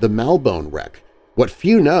on the Malbone wreck, what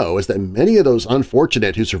few know is that many of those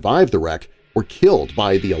unfortunate who survived the wreck were killed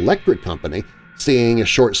by the electric company seeing a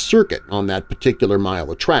short circuit on that particular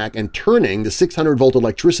mile of track and turning the 600-volt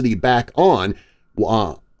electricity back on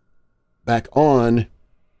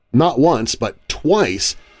not once but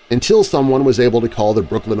twice until someone was able to call the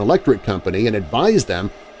Brooklyn Electric Company and advise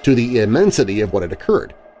them to the immensity of what had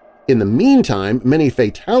occurred. In the meantime, many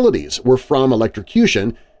fatalities were from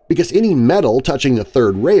electrocution because any metal touching the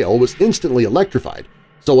third rail was instantly electrified,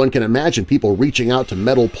 so one can imagine people reaching out to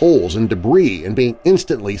metal poles and debris and being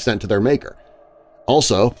instantly sent to their maker.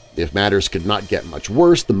 Also, if matters could not get much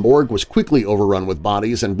worse, the morgue was quickly overrun with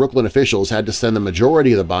bodies and Brooklyn officials had to send the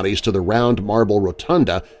majority of the bodies to the round marble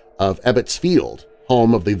rotunda of Ebbets Field,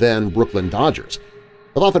 home of the then Brooklyn Dodgers.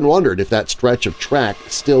 I've often wondered if that stretch of track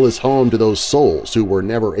still is home to those souls who were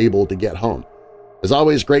never able to get home. As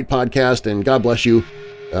always, great podcast, and God bless you.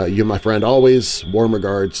 You, my friend, always. Warm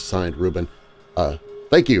regards, signed, Ruben.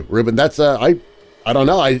 Thank you, Ruben. That's, I don't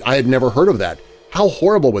know. I had never heard of that. How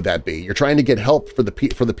horrible would that be? You're trying to get help for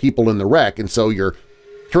the people in the wreck, and so you're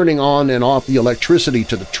turning on and off the electricity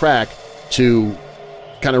to the track to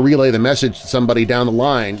kind of relay the message to somebody down the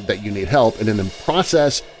line that you need help, and in the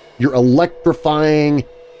process, you're electrifying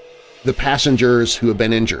the passengers who have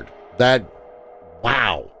been injured.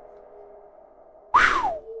 Wow.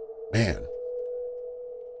 Whew, man.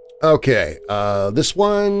 Okay, this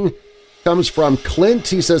one comes from Clint.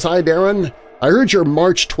 He says, Hi, Darren. I heard your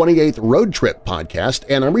March 28th road trip podcast,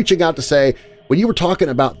 and I'm reaching out to say, when you were talking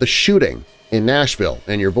about the shooting in Nashville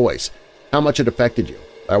and your voice, how much it affected you.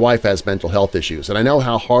 My wife has mental health issues, and I know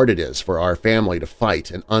how hard it is for our family to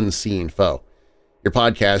fight an unseen foe. Your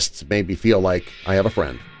podcasts made me feel like I have a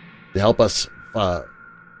friend. To help us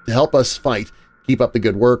fight, keep up the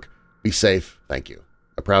good work, be safe, thank you.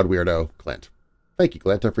 A proud weirdo, Clint. Thank you,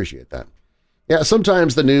 Clint. I appreciate that. Yeah,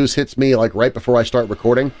 sometimes the news hits me like right before I start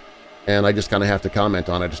recording, and I just kind of have to comment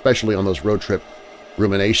on it, especially on those road trip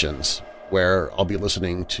ruminations where I'll be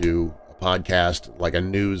listening to a podcast like a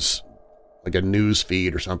news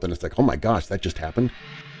feed or something. It's like, oh my gosh, that just happened.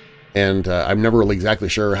 And I'm never really exactly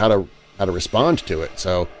sure how to respond to it.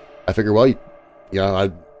 So I figure, well,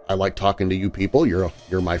 I like talking to you people. You're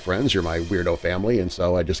my friends. You're my weirdo family. And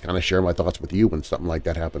so I just kind of share my thoughts with you when something like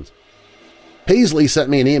that happens. Paisley sent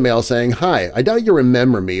me an email saying, Hi, I doubt you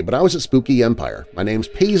remember me, but I was at Spooky Empire. My name's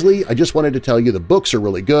Paisley. I just wanted to tell you the books are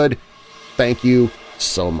really good. Thank you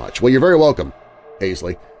so much. Well, you're very welcome,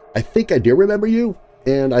 Paisley. I think I do remember you,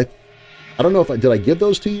 and I don't know if did I give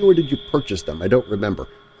those to you or did you purchase them? I don't remember.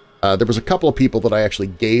 There was a couple of people that I actually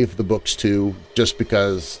gave the books to just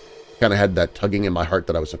because I kind of had that tugging in my heart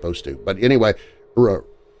that I was supposed to. But anyway,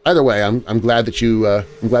 either way, I'm glad that you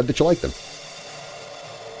like them.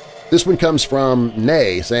 This one comes from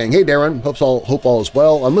Nay saying, Hey Darren, hope all is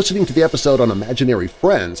well. I'm listening to the episode on imaginary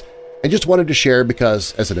friends and just wanted to share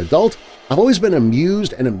because as an adult, I've always been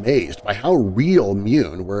amused and amazed by how real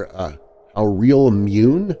Mune were,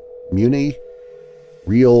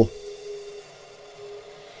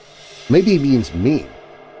 maybe it means mean,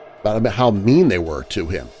 about how mean they were to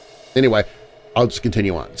him. Anyway, I'll just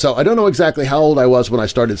continue on. So I don't know exactly how old I was when I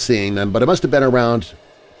started seeing them, but it must have been around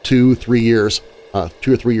 2 or 3 years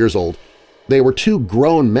old. They were two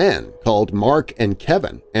grown men called Mark and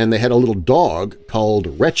Kevin, and they had a little dog called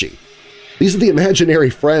Retchie. These are the imaginary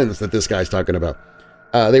friends that this guy's talking about.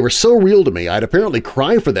 They were so real to me, I'd apparently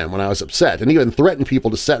cry for them when I was upset and even threaten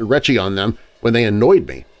people to set Retchie on them when they annoyed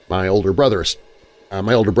me, my older brother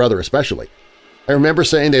especially. I remember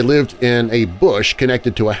saying they lived in a bush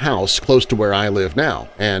connected to a house close to where I live now,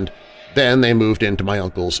 and then they moved into my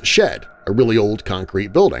uncle's shed, a really old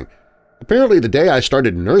concrete building. Apparently the day I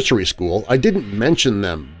started nursery school, I didn't mention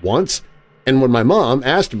them once, and when my mom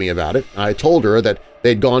asked me about it, I told her that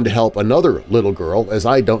they'd gone to help another little girl as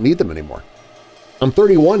I don't need them anymore. I'm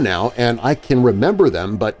 31 now, and I can remember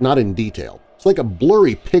them, but not in detail. It's like a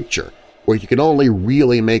blurry picture where you can only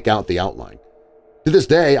really make out the outline. To this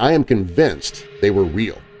day, I am convinced they were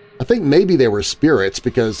real. I think maybe they were spirits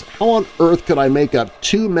because how on earth could I make up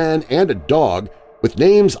 2 men and a dog with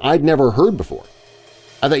names I'd never heard before?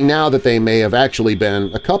 I think now that they may have actually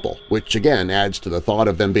been a couple, which again adds to the thought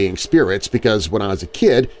of them being spirits because when I was a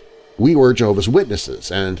kid, we were Jehovah's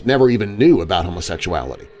Witnesses and never even knew about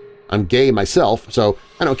homosexuality. I'm gay myself, so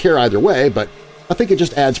I don't care either way, but I think it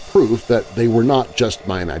just adds proof that they were not just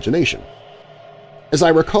my imagination. As I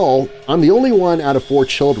recall, I'm the only one out of 4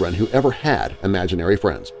 children who ever had imaginary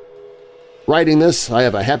friends. Writing this, I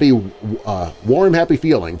have a warm, happy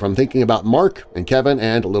feeling from thinking about Mark and Kevin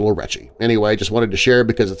and little Retchie. Anyway, just wanted to share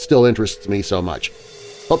because it still interests me so much.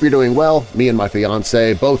 Hope you're doing well. Me and my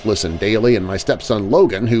fiancé both listen daily, and my stepson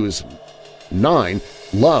Logan, who's 9,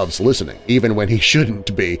 loves listening, even when he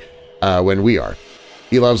shouldn't be when we are.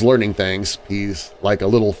 He loves learning things. He's like a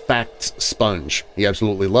little facts sponge. He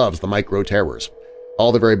absolutely loves the micro-terrors.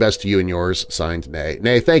 All the very best to you and yours, signed Nay.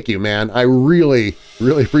 Nay, thank you, man. I really,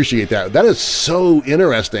 really appreciate that. That is so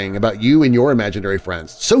interesting about you and your imaginary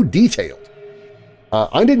friends. So detailed.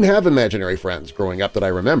 I didn't have imaginary friends growing up that I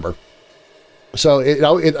remember. So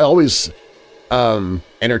it always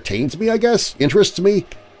entertains me, I guess, interests me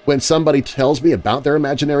when somebody tells me about their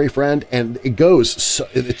imaginary friend, and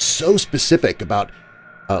it's so specific about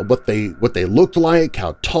what they looked like,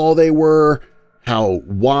 how tall they were, how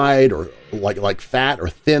wide or like fat or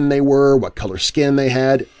thin they were, what color skin they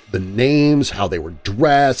had, the names, how they were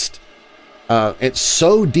dressed. It's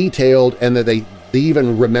so detailed, and that they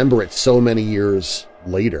even remember it so many years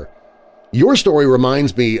later. Your story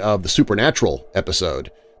reminds me of the Supernatural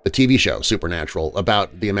episode, the TV show Supernatural,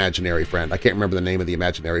 about the imaginary friend. I can't remember the name of the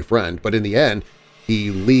imaginary friend, but in the end, he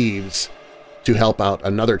leaves to help out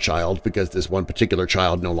another child because this one particular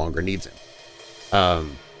child no longer needs him.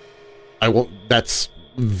 That's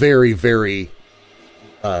very, very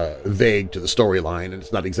vague to the storyline, and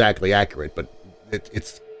it's not exactly accurate, but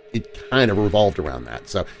it kind of revolved around that.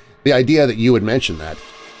 So the idea that you would mention that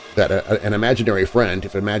an imaginary friend,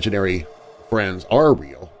 if imaginary friends are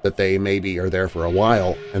real, that they maybe are there for a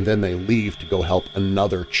while and then they leave to go help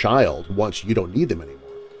another child once you don't need them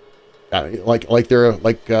anymore. Like they're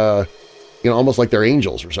almost like they're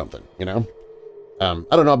angels or something, you know? I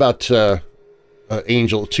don't know about two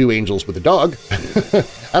angels with a dog.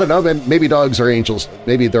 I don't know, maybe dogs are angels.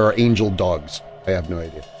 Maybe there are angel dogs. I have no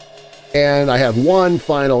idea. And I have one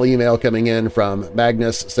final email coming in from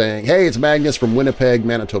Magnus saying, "Hey, it's Magnus from Winnipeg,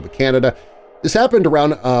 Manitoba, Canada. This happened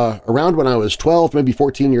around when I was 12, maybe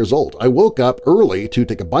 14 years old. I woke up early to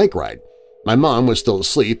take a bike ride. My mom was still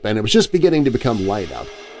asleep, and it was just beginning to become light out.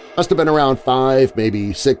 Must have been around 5,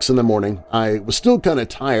 maybe 6 in the morning. I was still kind of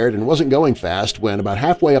tired and wasn't going fast when about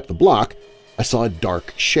halfway up the block, I saw a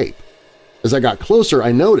dark shape. As I got closer,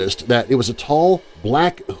 I noticed that it was a tall,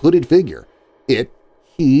 black hooded figure.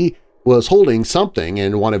 He was holding something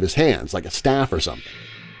in one of his hands, like a staff or something.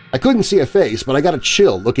 I couldn't see a face, but I got a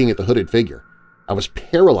chill looking at the hooded figure. I was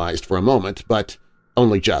paralyzed for a moment, but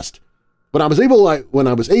only just. When I was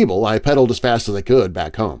able, I pedaled as fast as I could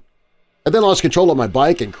back home. I then lost control of my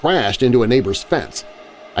bike and crashed into a neighbor's fence.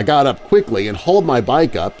 I got up quickly and hauled my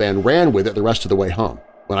bike up and ran with it the rest of the way home.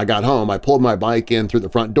 When I got home, I pulled my bike in through the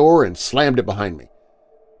front door and slammed it behind me.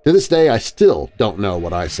 To this day, I still don't know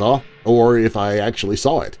what I saw, or if I actually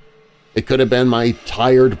saw it. It could have been my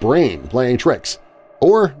tired brain playing tricks.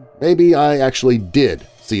 Or maybe I actually did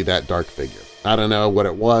see that dark figure. I don't know what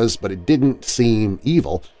it was, but it didn't seem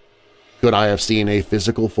evil. Could I have seen a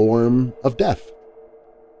physical form of death?"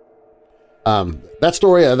 That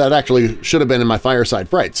story, that actually should have been in my Fireside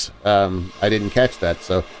Frights. I didn't catch that,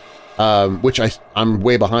 so which I'm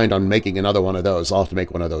way behind on making another one of those. I'll have to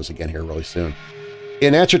make one of those again here really soon.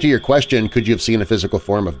 In answer to your question, could you have seen a physical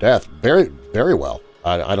form of death? Very, very well.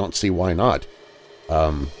 I don't see why not.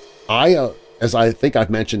 As I think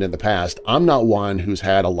I've mentioned in the past, I'm not one who's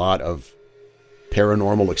had a lot of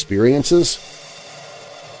paranormal experiences.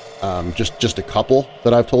 Just a couple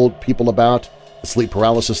that I've told people about, the sleep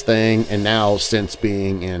paralysis thing, and now since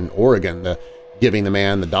being in Oregon, the giving the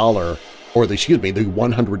man the dollar or the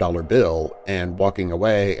 $100 bill and walking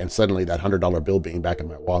away and suddenly that $100 bill being back in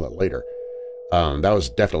my wallet later. That was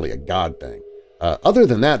definitely a God thing. Other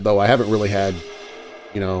than that, though, I haven't really had,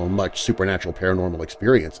 much supernatural paranormal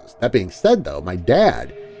experiences. That being said, though, my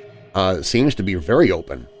dad seems to be very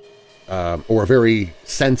open or very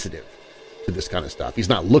sensitive to this kind of stuff. He's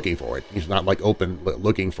not looking for it. He's not like open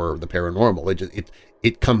looking for the paranormal.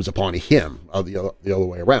 It comes upon him the other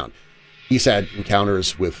way around. He's had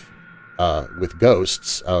encounters with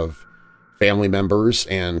ghosts of family members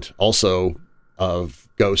and also of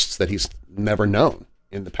ghosts that he's never known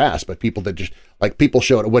in the past, but people that just people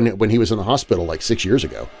showed up when he was in the hospital like 6 years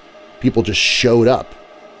ago. People just showed up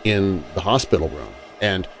in the hospital room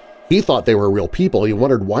and he thought they were real people. He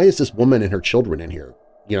wondered, why is this woman and her children in here?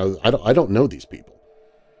 I don't know these people.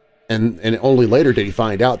 And only later did he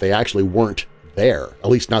find out they actually weren't there, at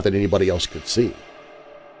least not that anybody else could see.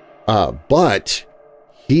 But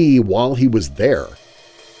while he was there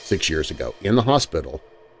 6 years ago in the hospital,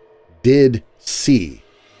 did see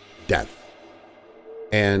death.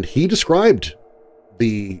 And he described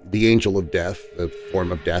the angel of death, the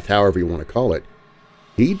form of death, however you want to call it.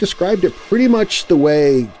 He described it pretty much the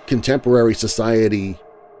way contemporary society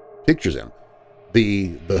pictures him.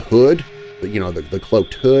 The hood, the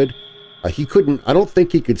cloaked hood. I don't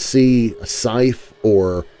think he could see a scythe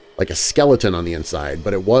or like a skeleton on the inside,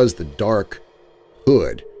 but it was the dark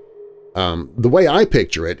hood. The way I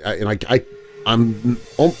picture it, and I'm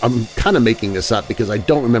kind of making this up because I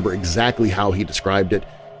don't remember exactly how he described it,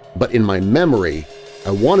 but in my memory,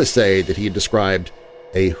 I want to say that he described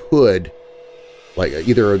a hood, like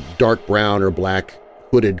either a dark brown or black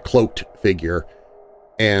hooded cloaked figure,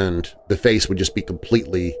 and the face would just be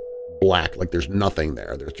completely black, like there's nothing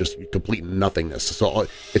there. There's just complete nothingness. So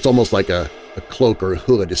it's almost like a cloak or a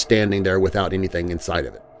hood is standing there without anything inside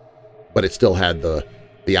of it, but it still had the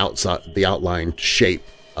outline shape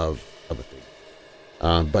of a thing.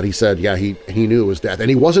 But he said, yeah, he knew it was death, and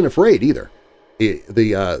he wasn't afraid either.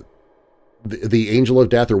 The angel of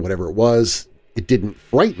death or whatever it was, it didn't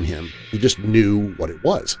frighten him. He just knew what it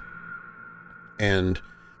was. And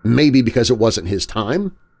maybe because it wasn't his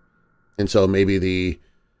time, and so maybe the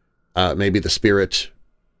spirit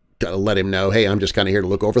let him know, hey, I'm just kind of here to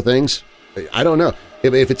look over things. I don't know.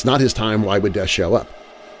 If it's not his time, why would death show up?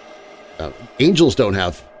 Angels don't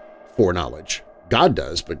have foreknowledge. God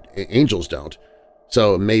does, but angels don't.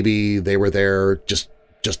 So maybe they were there just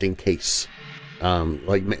in case.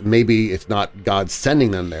 Maybe it's not God sending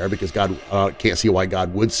them there because God can't see why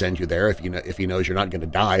God would send you there if he knows you're not going to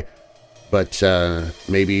die. But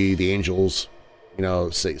maybe the angels,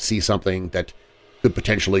 see something that could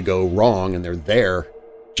potentially go wrong, and they're there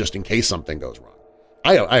just in case something goes wrong.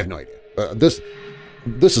 I have no idea. This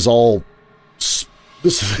is all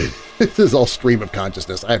stream of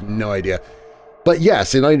consciousness. I have no idea. But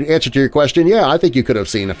yes, in answer to your question, yeah, I think you could have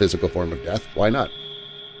seen a physical form of death. Why not?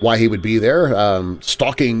 Why he would be there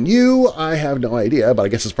stalking you, I have no idea, but I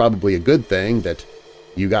guess it's probably a good thing that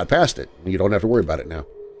you got past it. You don't have to worry about it now.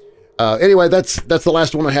 Anyway, that's the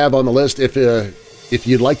last one I have on the list. If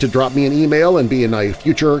you'd like to drop me an email and be in a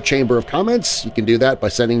future Chamber of Comments, you can do that by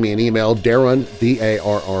sending me an email, Darren,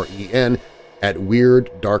 D-A-R-R-E-N, at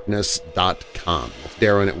WeirdDarkness.com. That's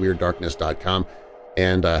Darren at WeirdDarkness.com.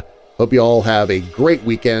 And hope you all have a great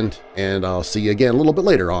weekend, and I'll see you again a little bit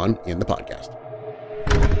later on in the podcast.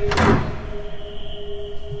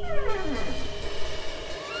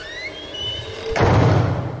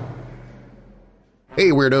 Hey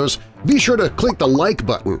Weirdos! Be sure to click the like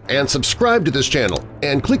button and subscribe to this channel,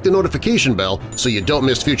 and click the notification bell so you don't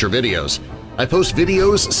miss future videos. I post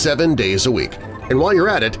videos 7 days a week. And while you're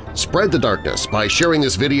at it, spread the darkness by sharing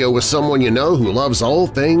this video with someone you know who loves all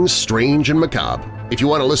things strange and macabre. If you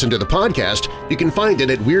want to listen to the podcast, you can find it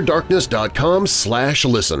at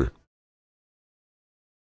WeirdDarkness.com/listen.